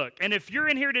the hook. And if you're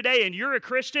in here today and you're a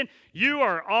Christian, you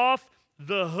are off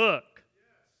the hook.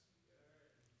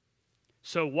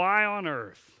 So why on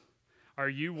earth are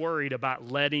you worried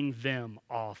about letting them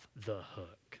off the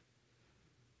hook?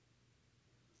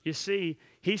 You see,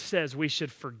 he says we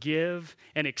should forgive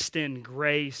and extend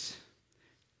grace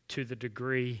to the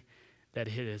degree that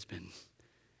it has been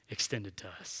extended to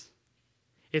us.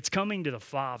 It's coming to the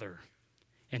Father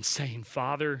and saying,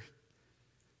 Father,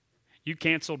 you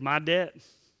canceled my debt,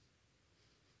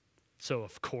 so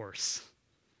of course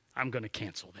I'm going to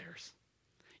cancel theirs.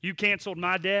 You canceled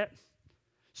my debt,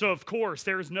 so of course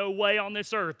there's no way on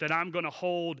this earth that I'm going to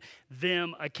hold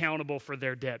them accountable for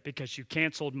their debt because you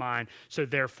canceled mine, so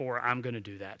therefore I'm going to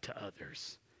do that to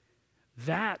others.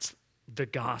 That's the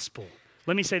gospel.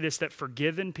 Let me say this, that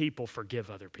forgiven people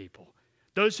forgive other people.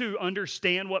 Those who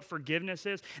understand what forgiveness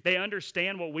is, they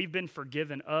understand what we've been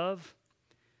forgiven of.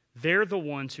 They're the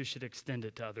ones who should extend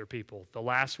it to other people. The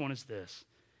last one is this,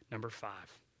 number 5.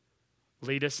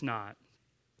 Lead us not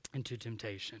into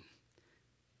temptation.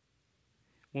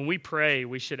 When we pray,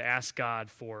 we should ask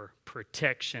God for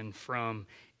protection from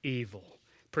evil,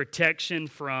 protection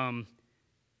from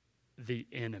the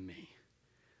enemy.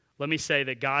 Let me say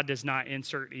that God does not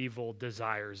insert evil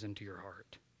desires into your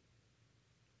heart,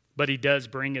 but He does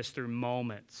bring us through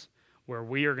moments where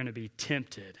we are going to be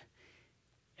tempted.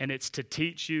 And it's to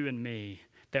teach you and me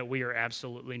that we are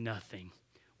absolutely nothing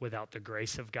without the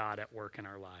grace of God at work in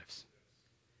our lives.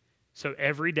 So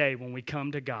every day when we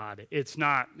come to God, it's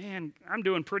not, man, I'm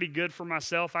doing pretty good for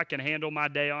myself. I can handle my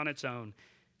day on its own.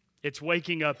 It's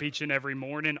waking up each and every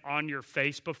morning on your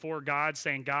face before God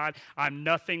saying, God, I'm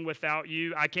nothing without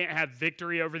you. I can't have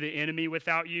victory over the enemy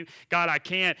without you. God, I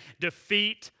can't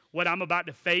defeat what I'm about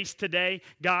to face today.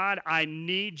 God, I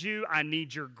need you. I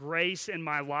need your grace in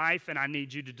my life, and I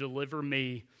need you to deliver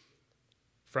me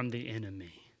from the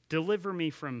enemy. Deliver me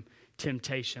from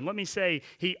temptation. Let me say,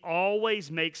 He always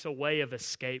makes a way of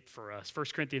escape for us. 1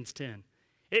 Corinthians 10.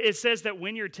 It says that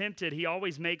when you're tempted, He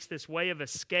always makes this way of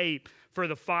escape for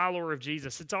the follower of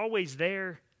Jesus. It's always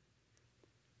there.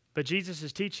 But Jesus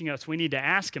is teaching us we need to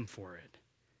ask Him for it.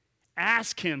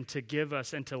 Ask Him to give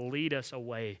us and to lead us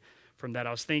away from that.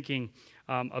 I was thinking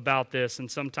about this, and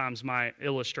sometimes my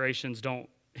illustrations don't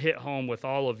hit home with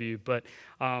all of you, but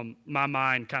my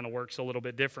mind kind of works a little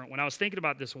bit different. When I was thinking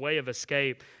about this way of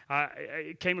escape,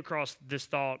 I came across this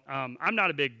thought. I'm not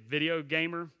a big video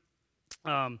gamer.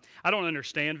 I don't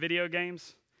understand video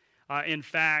games. In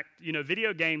fact,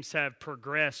 video games have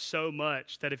progressed so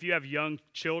much that if you have young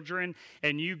children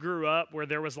and you grew up where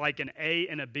there was like an A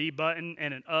and a B button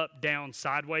and an up, down,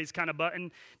 sideways kind of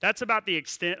button, that's about the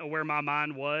extent of where my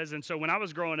mind was. And so when I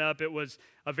was growing up, it was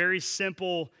a very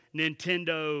simple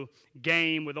Nintendo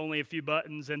game with only a few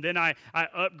buttons. And then I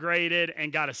upgraded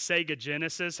and got a Sega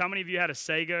Genesis. How many of you had a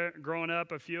Sega growing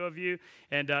up? A few of you.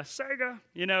 And Sega,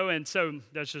 and so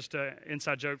that's just an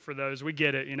inside joke for those. We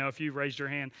get it, if you raised your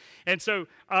hand. And so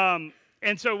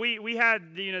we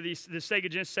had, the Sega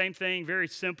Genesis, same thing, very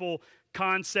simple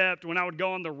concept. When I would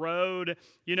go on the road,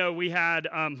 we had,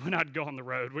 when I'd go on the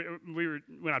road,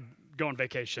 when I'd go on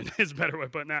vacation is a better way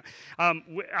of putting that.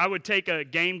 I would take a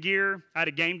Game Gear. I had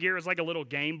a Game Gear. It was like a little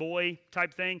Game Boy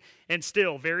type thing. And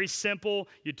still, very simple.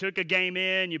 You took a game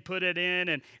in, you put it in,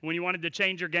 and when you wanted to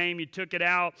change your game, you took it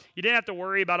out. You didn't have to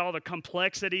worry about all the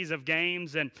complexities of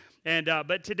games.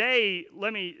 But today,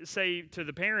 let me say to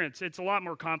the parents, it's a lot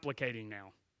more complicating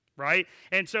now, right?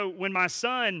 And so when my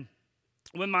son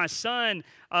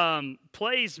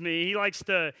plays me, he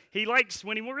likes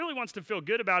when he really wants to feel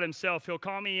good about himself, he'll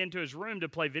call me into his room to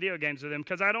play video games with him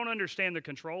because I don't understand the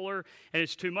controller and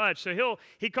it's too much. So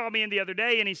he called me in the other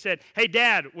day and he said, "Hey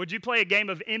Dad, would you play a game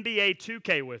of NBA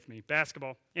 2K with me,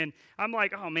 basketball?" And I'm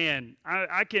like, "Oh man,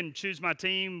 I can choose my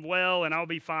team well and I'll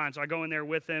be fine." So I go in there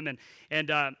with him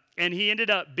and he ended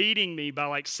up beating me by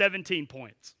like 17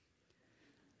 points.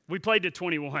 We played to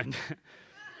 21.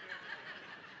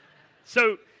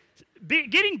 So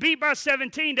getting beat by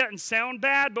 17 doesn't sound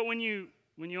bad, but when you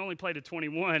only play to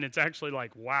 21, it's actually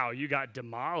like, wow, you got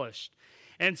demolished.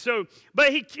 And so,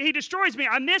 but he destroys me.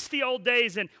 I miss the old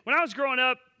days. And when I was growing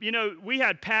up, we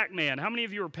had Pac-Man. How many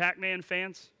of you were Pac-Man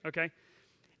fans? Okay.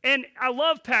 And I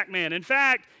love Pac-Man. In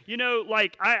fact,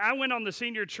 I went on the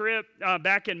senior trip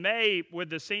back in May with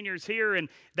the seniors here, and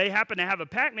they happened to have a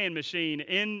Pac-Man machine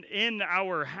in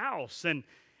our house. And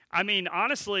I mean,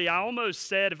 honestly, I almost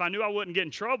said, if I knew I wouldn't get in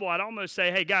trouble, I'd almost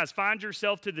say, "Hey, guys, find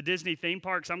yourself to the Disney theme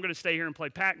parks. I'm going to stay here and play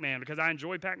Pac-Man because I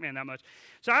enjoy Pac-Man that much."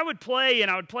 So I would play,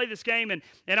 and I would play this game, and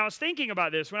I was thinking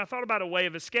about this when I thought about a way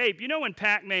of escape. In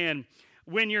Pac-Man,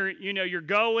 when you're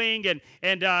going,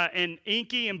 and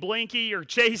Inky and Blinky are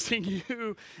chasing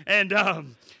you,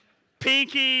 and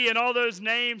Pinky and all those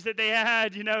names that they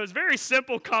had, it was very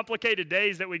simple, complicated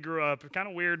days that we grew up. Kind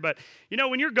of weird, but,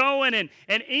 when you're going and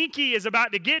Inky is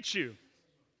about to get you,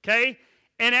 okay?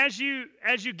 And as you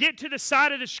get to the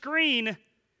side of the screen,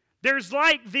 there's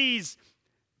like these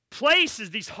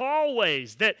places, these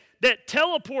hallways that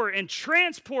teleport and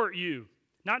transport you,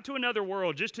 not to another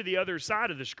world, just to the other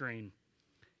side of the screen.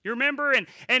 You remember? And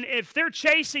if they're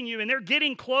chasing you and they're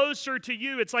getting closer to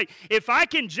you, it's like, if I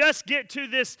can just get to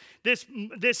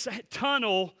this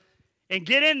tunnel and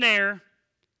get in there,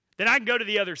 then I can go to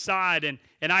the other side and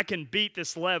I can beat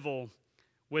this level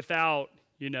without,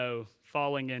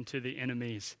 falling into the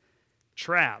enemy's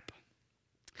trap.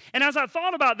 And as I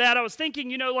thought about that, I was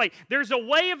thinking, there's a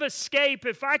way of escape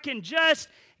if I can just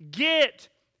get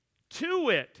to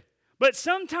it. But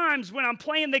sometimes when I'm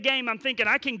playing the game, I'm thinking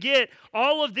I can get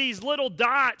all of these little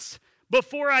dots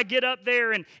before I get up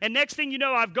there. And next thing you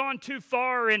know, I've gone too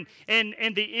far and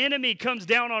the enemy comes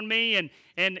down on me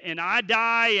and I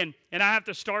die and I have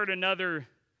to start another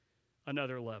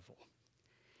level.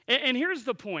 And here's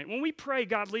the point. When we pray,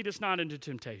 "God, lead us not into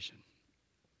temptation,"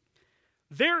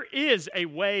 there is a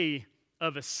way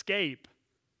of escape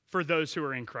for those who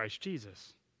are in Christ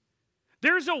Jesus.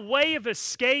 There's a way of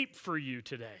escape for you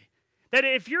today. That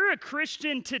if you're a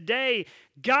Christian today,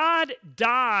 God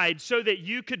died so that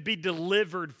you could be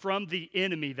delivered from the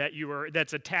enemy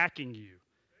that's attacking you.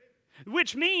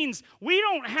 Which means we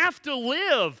don't have to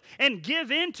live and give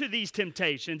in to these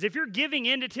temptations. If you're giving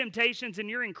in to temptations and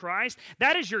you're in Christ,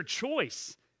 that is your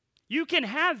choice. You can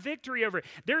have victory over it.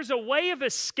 There's a way of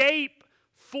escape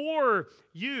for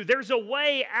you. There's a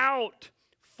way out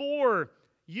for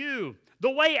you. The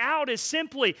way out is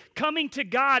simply coming to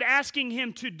God, asking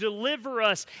Him to deliver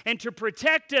us and to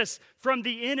protect us from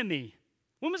the enemy.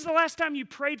 When was the last time you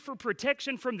prayed for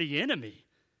protection from the enemy?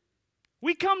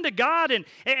 We come to God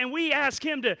and we ask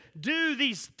Him to do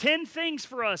these 10 things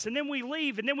for us, and then we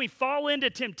leave, and then we fall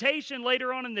into temptation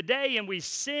later on in the day, and we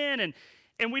sin,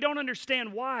 and we don't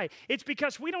understand why. It's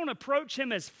because we don't approach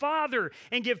Him as Father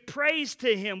and give praise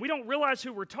to Him. We don't realize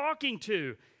who we're talking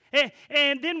to.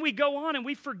 And then we go on and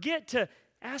we forget to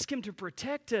ask Him to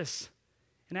protect us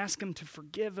and ask Him to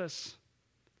forgive us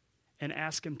and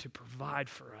ask Him to provide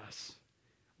for us,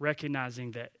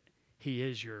 recognizing that He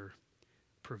is your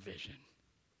provision.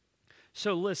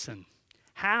 So listen,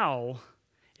 how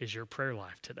is your prayer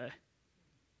life today?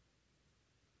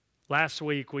 Last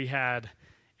week we had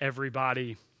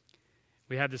everybody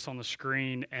We have this on the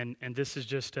screen, and this is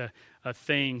just a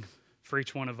thing for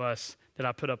each one of us that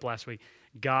I put up last week.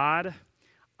 God,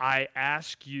 I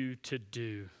ask you to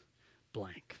do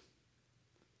blank.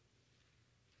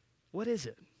 What is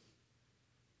it?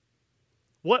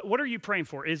 What are you praying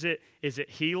for? Is it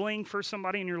healing for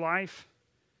somebody in your life?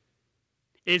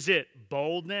 Is it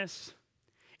boldness?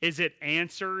 Is it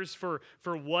answers for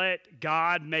what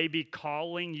God may be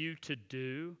calling you to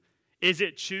do? Is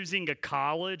it choosing a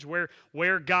college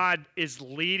where God is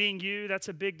leading you? That's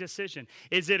a big decision.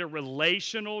 Is it a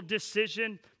relational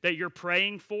decision that you're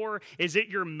praying for? Is it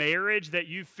your marriage that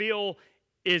you feel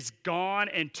is gone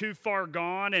and too far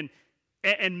gone,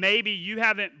 and maybe you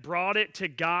haven't brought it to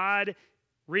God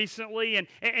recently?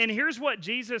 And here's what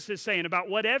Jesus is saying about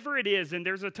whatever it is, and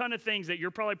there's a ton of things that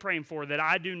you're probably praying for that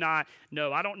I do not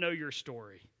know. I don't know your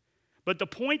story. But the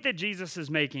point that Jesus is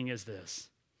making is this.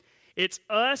 It's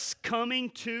us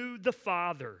coming to the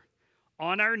Father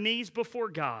on our knees before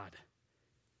God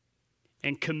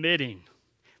and committing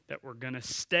that we're going to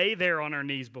stay there on our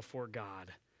knees before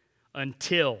God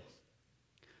until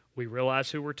we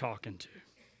realize who we're talking to,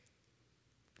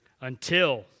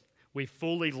 until we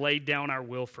fully laid down our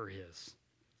will for His,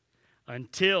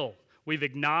 until we've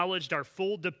acknowledged our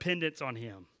full dependence on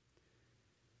Him,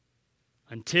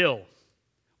 until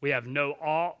we have no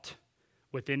ought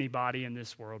with anybody in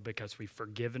this world because we've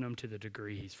forgiven Him to the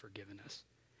degree He's forgiven us,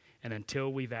 and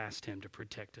until we've asked Him to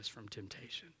protect us from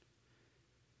temptation.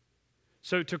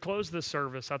 So to close the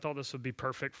service, I thought this would be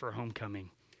perfect for homecoming.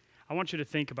 I want you to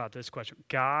think about this question.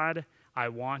 God, I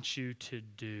want you to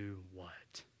do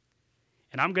what?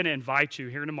 And I'm going to invite you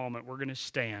here in a moment. We're going to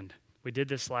stand. We did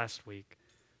this last week.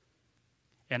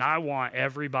 And I want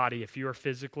everybody, if you are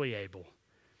physically able,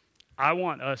 I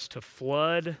want us to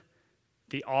flood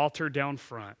the altar down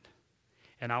front,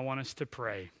 and I want us to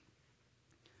pray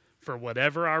for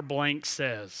whatever our blank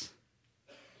says.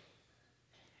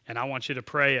 And I want you to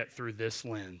pray it through this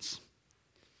lens.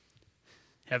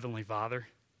 Heavenly Father,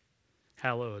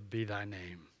 hallowed be thy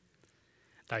name.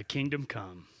 Thy kingdom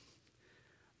come,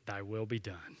 thy will be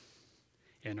done,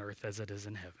 in earth as it is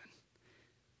in heaven.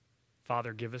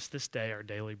 Father, give us this day our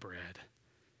daily bread,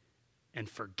 and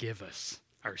forgive us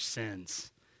our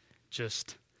sins,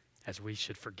 just as we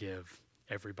should forgive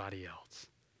everybody else.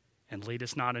 And lead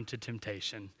us not into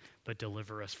temptation, but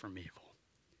deliver us from evil.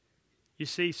 You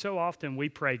see, so often we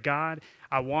pray, God,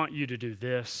 I want you to do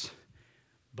this,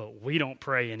 but we don't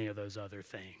pray any of those other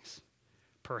things.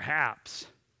 Perhaps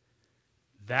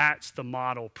that's the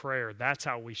model prayer. That's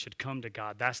how we should come to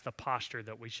God. That's the posture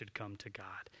that we should come to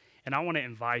God. And I want to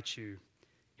invite you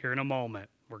here in a moment.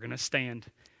 We're going to stand.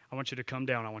 I want you to come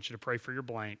down. I want you to pray for your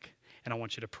blank, and I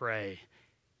want you to pray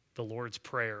the Lord's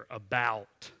Prayer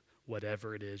about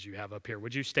whatever it is you have up here.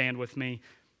 Would you stand with me?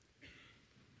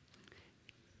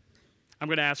 I'm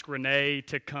going to ask Renee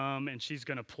to come, and she's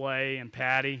going to play, and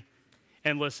Patty.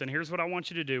 And listen, here's what I want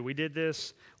you to do. We did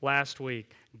this last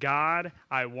week. God,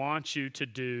 I want you to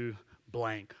do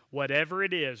blank. Whatever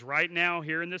it is, right now,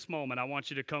 here in this moment, I want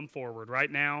you to come forward.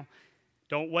 Right now,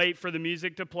 don't wait for the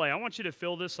music to play. I want you to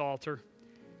fill this altar.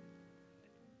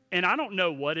 And I don't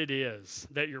know what it is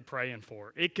that you're praying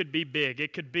for. It could be big.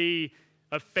 It could be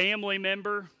a family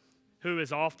member who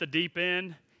is off the deep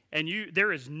end, and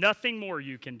there is nothing more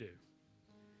you can do.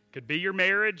 It could be your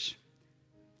marriage.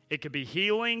 It could be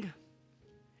healing.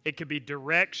 It could be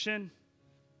direction.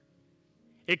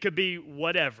 It could be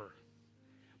whatever.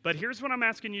 But here's what I'm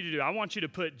asking you to do. I want you to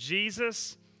put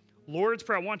Jesus, Lord's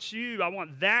Prayer. I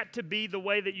want that to be the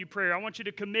way that you pray. I want you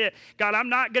to commit. God, I'm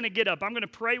not going to get up. I'm going to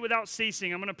pray without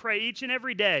ceasing. I'm going to pray each and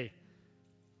every day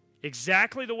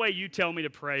exactly the way you tell me to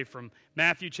pray from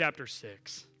Matthew chapter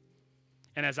 6.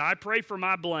 And as I pray for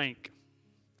my blank,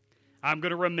 I'm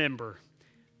going to remember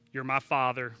you're my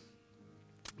Father.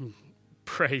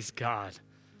 Praise God.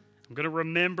 I'm going to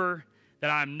remember that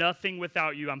I'm nothing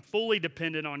without you. I'm fully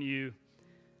dependent on you.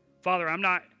 Father, I'm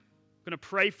not going to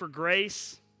pray for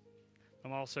grace.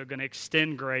 I'm also going to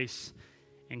extend grace.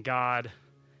 And God,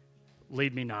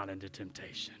 lead me not into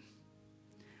temptation.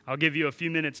 I'll give you a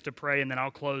few minutes to pray, and then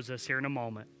I'll close this here in a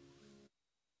moment.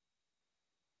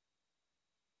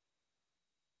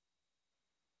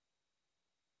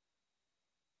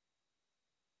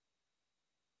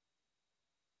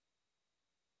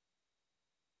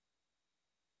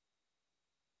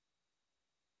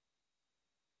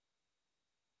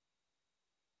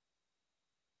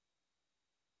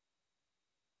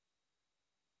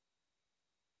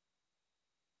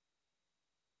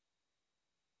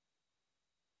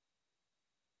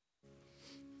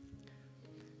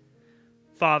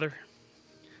 Father,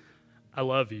 I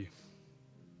love you.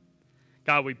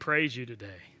 God, we praise you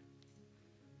today.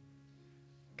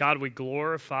 God, we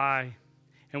glorify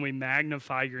and we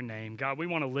magnify your name. God, we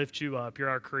want to lift you up. You're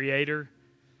our creator.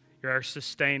 You're our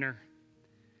sustainer.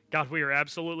 God, we are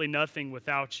absolutely nothing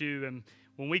without you. And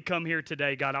when we come here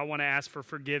today, God, I want to ask for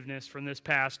forgiveness from this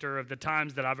pastor of the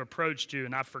times that I've approached you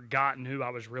and I've forgotten who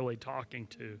I was really talking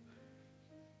to.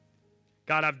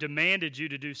 God, I've demanded you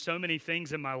to do so many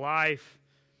things in my life,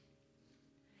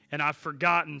 and I've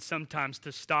forgotten sometimes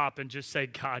to stop and just say,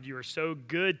 God, you are so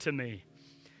good to me.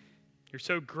 You're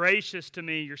so gracious to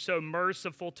me. You're so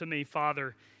merciful to me,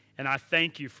 Father, and I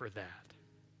thank you for that.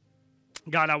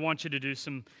 God, I want you to do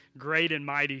some great and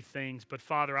mighty things, but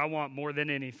Father, I want more than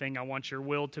anything, I want your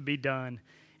will to be done.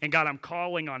 And God, I'm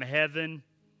calling on heaven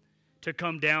to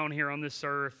come down here on this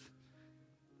earth.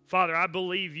 Father, I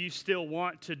believe you still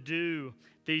want to do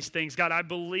these things. God, I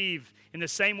believe in the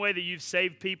same way that you've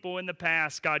saved people in the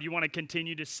past, God, you want to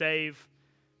continue to save.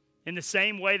 In the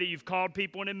same way that you've called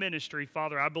people into ministry,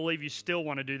 Father, I believe you still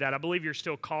want to do that. I believe you're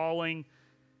still calling.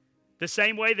 The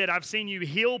same way that I've seen you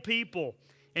heal people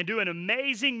and do an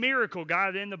amazing miracle,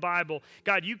 God, in the Bible.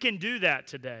 God, you can do that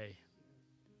today.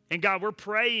 And God, we're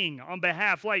praying on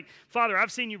behalf. Like, Father,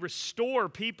 I've seen you restore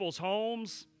people's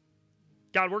homes.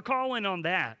 God, we're calling on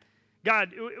that.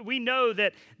 God, we know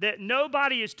that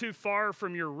nobody is too far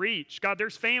from your reach. God,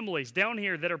 there's families down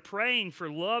here that are praying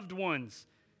for loved ones.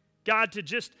 God,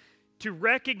 to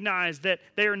recognize that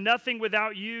they are nothing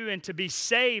without you and to be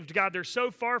saved. God, they're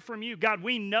so far from you. God,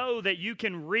 we know that you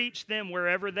can reach them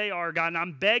wherever they are, God, and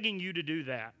I'm begging you to do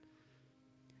that.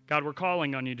 God, we're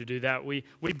calling on you to do that. We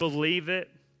believe it,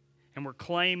 and we're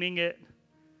claiming it.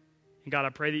 And God, I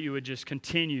pray that you would just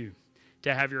continue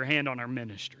to have your hand on our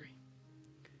ministry.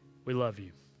 We love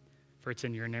you. For it's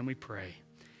in your name we pray.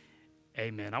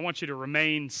 Amen. I want you to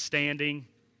remain standing.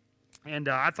 And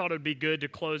I thought it would be good to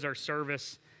close our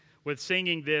service with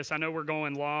singing this. I know we're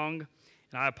going long,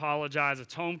 and I apologize.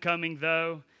 It's homecoming,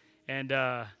 though. And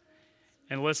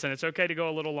listen, it's okay to go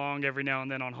a little long every now and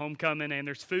then on homecoming, and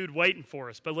there's food waiting for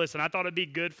us. But listen, I thought it'd be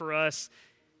good for us.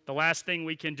 The last thing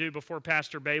we can do before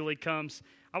Pastor Bailey comes,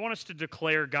 I want us to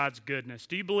declare God's goodness.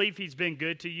 Do you believe he's been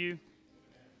good to you?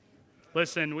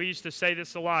 Listen, we used to say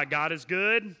this a lot. God is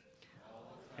good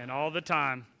and all the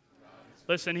time.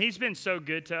 Listen, he's been so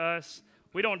good to us.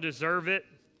 We don't deserve it,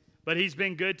 but he's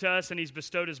been good to us, and he's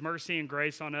bestowed his mercy and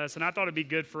grace on us. And I thought it'd be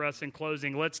good for us in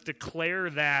closing. Let's declare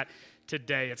that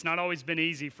today. It's not always been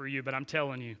easy for you, but I'm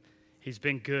telling you, he's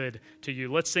been good to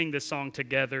you. Let's sing this song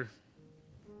together.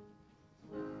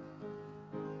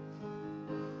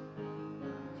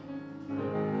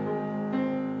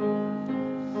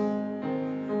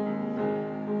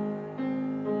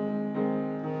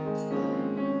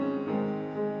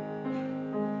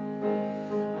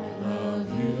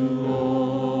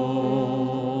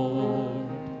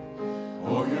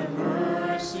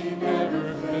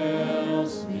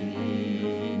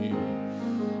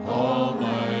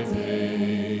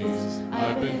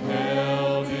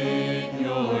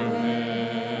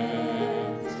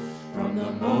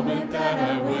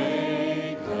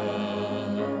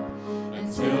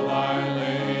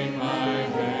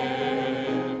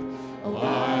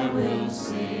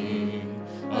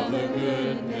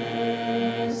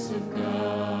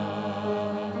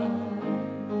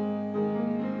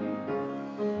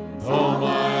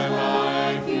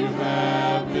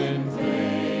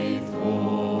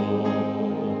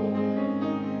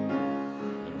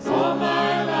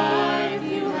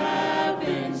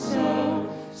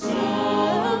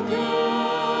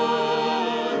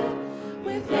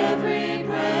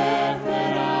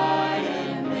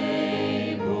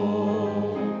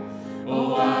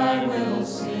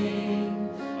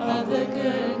 The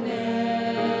good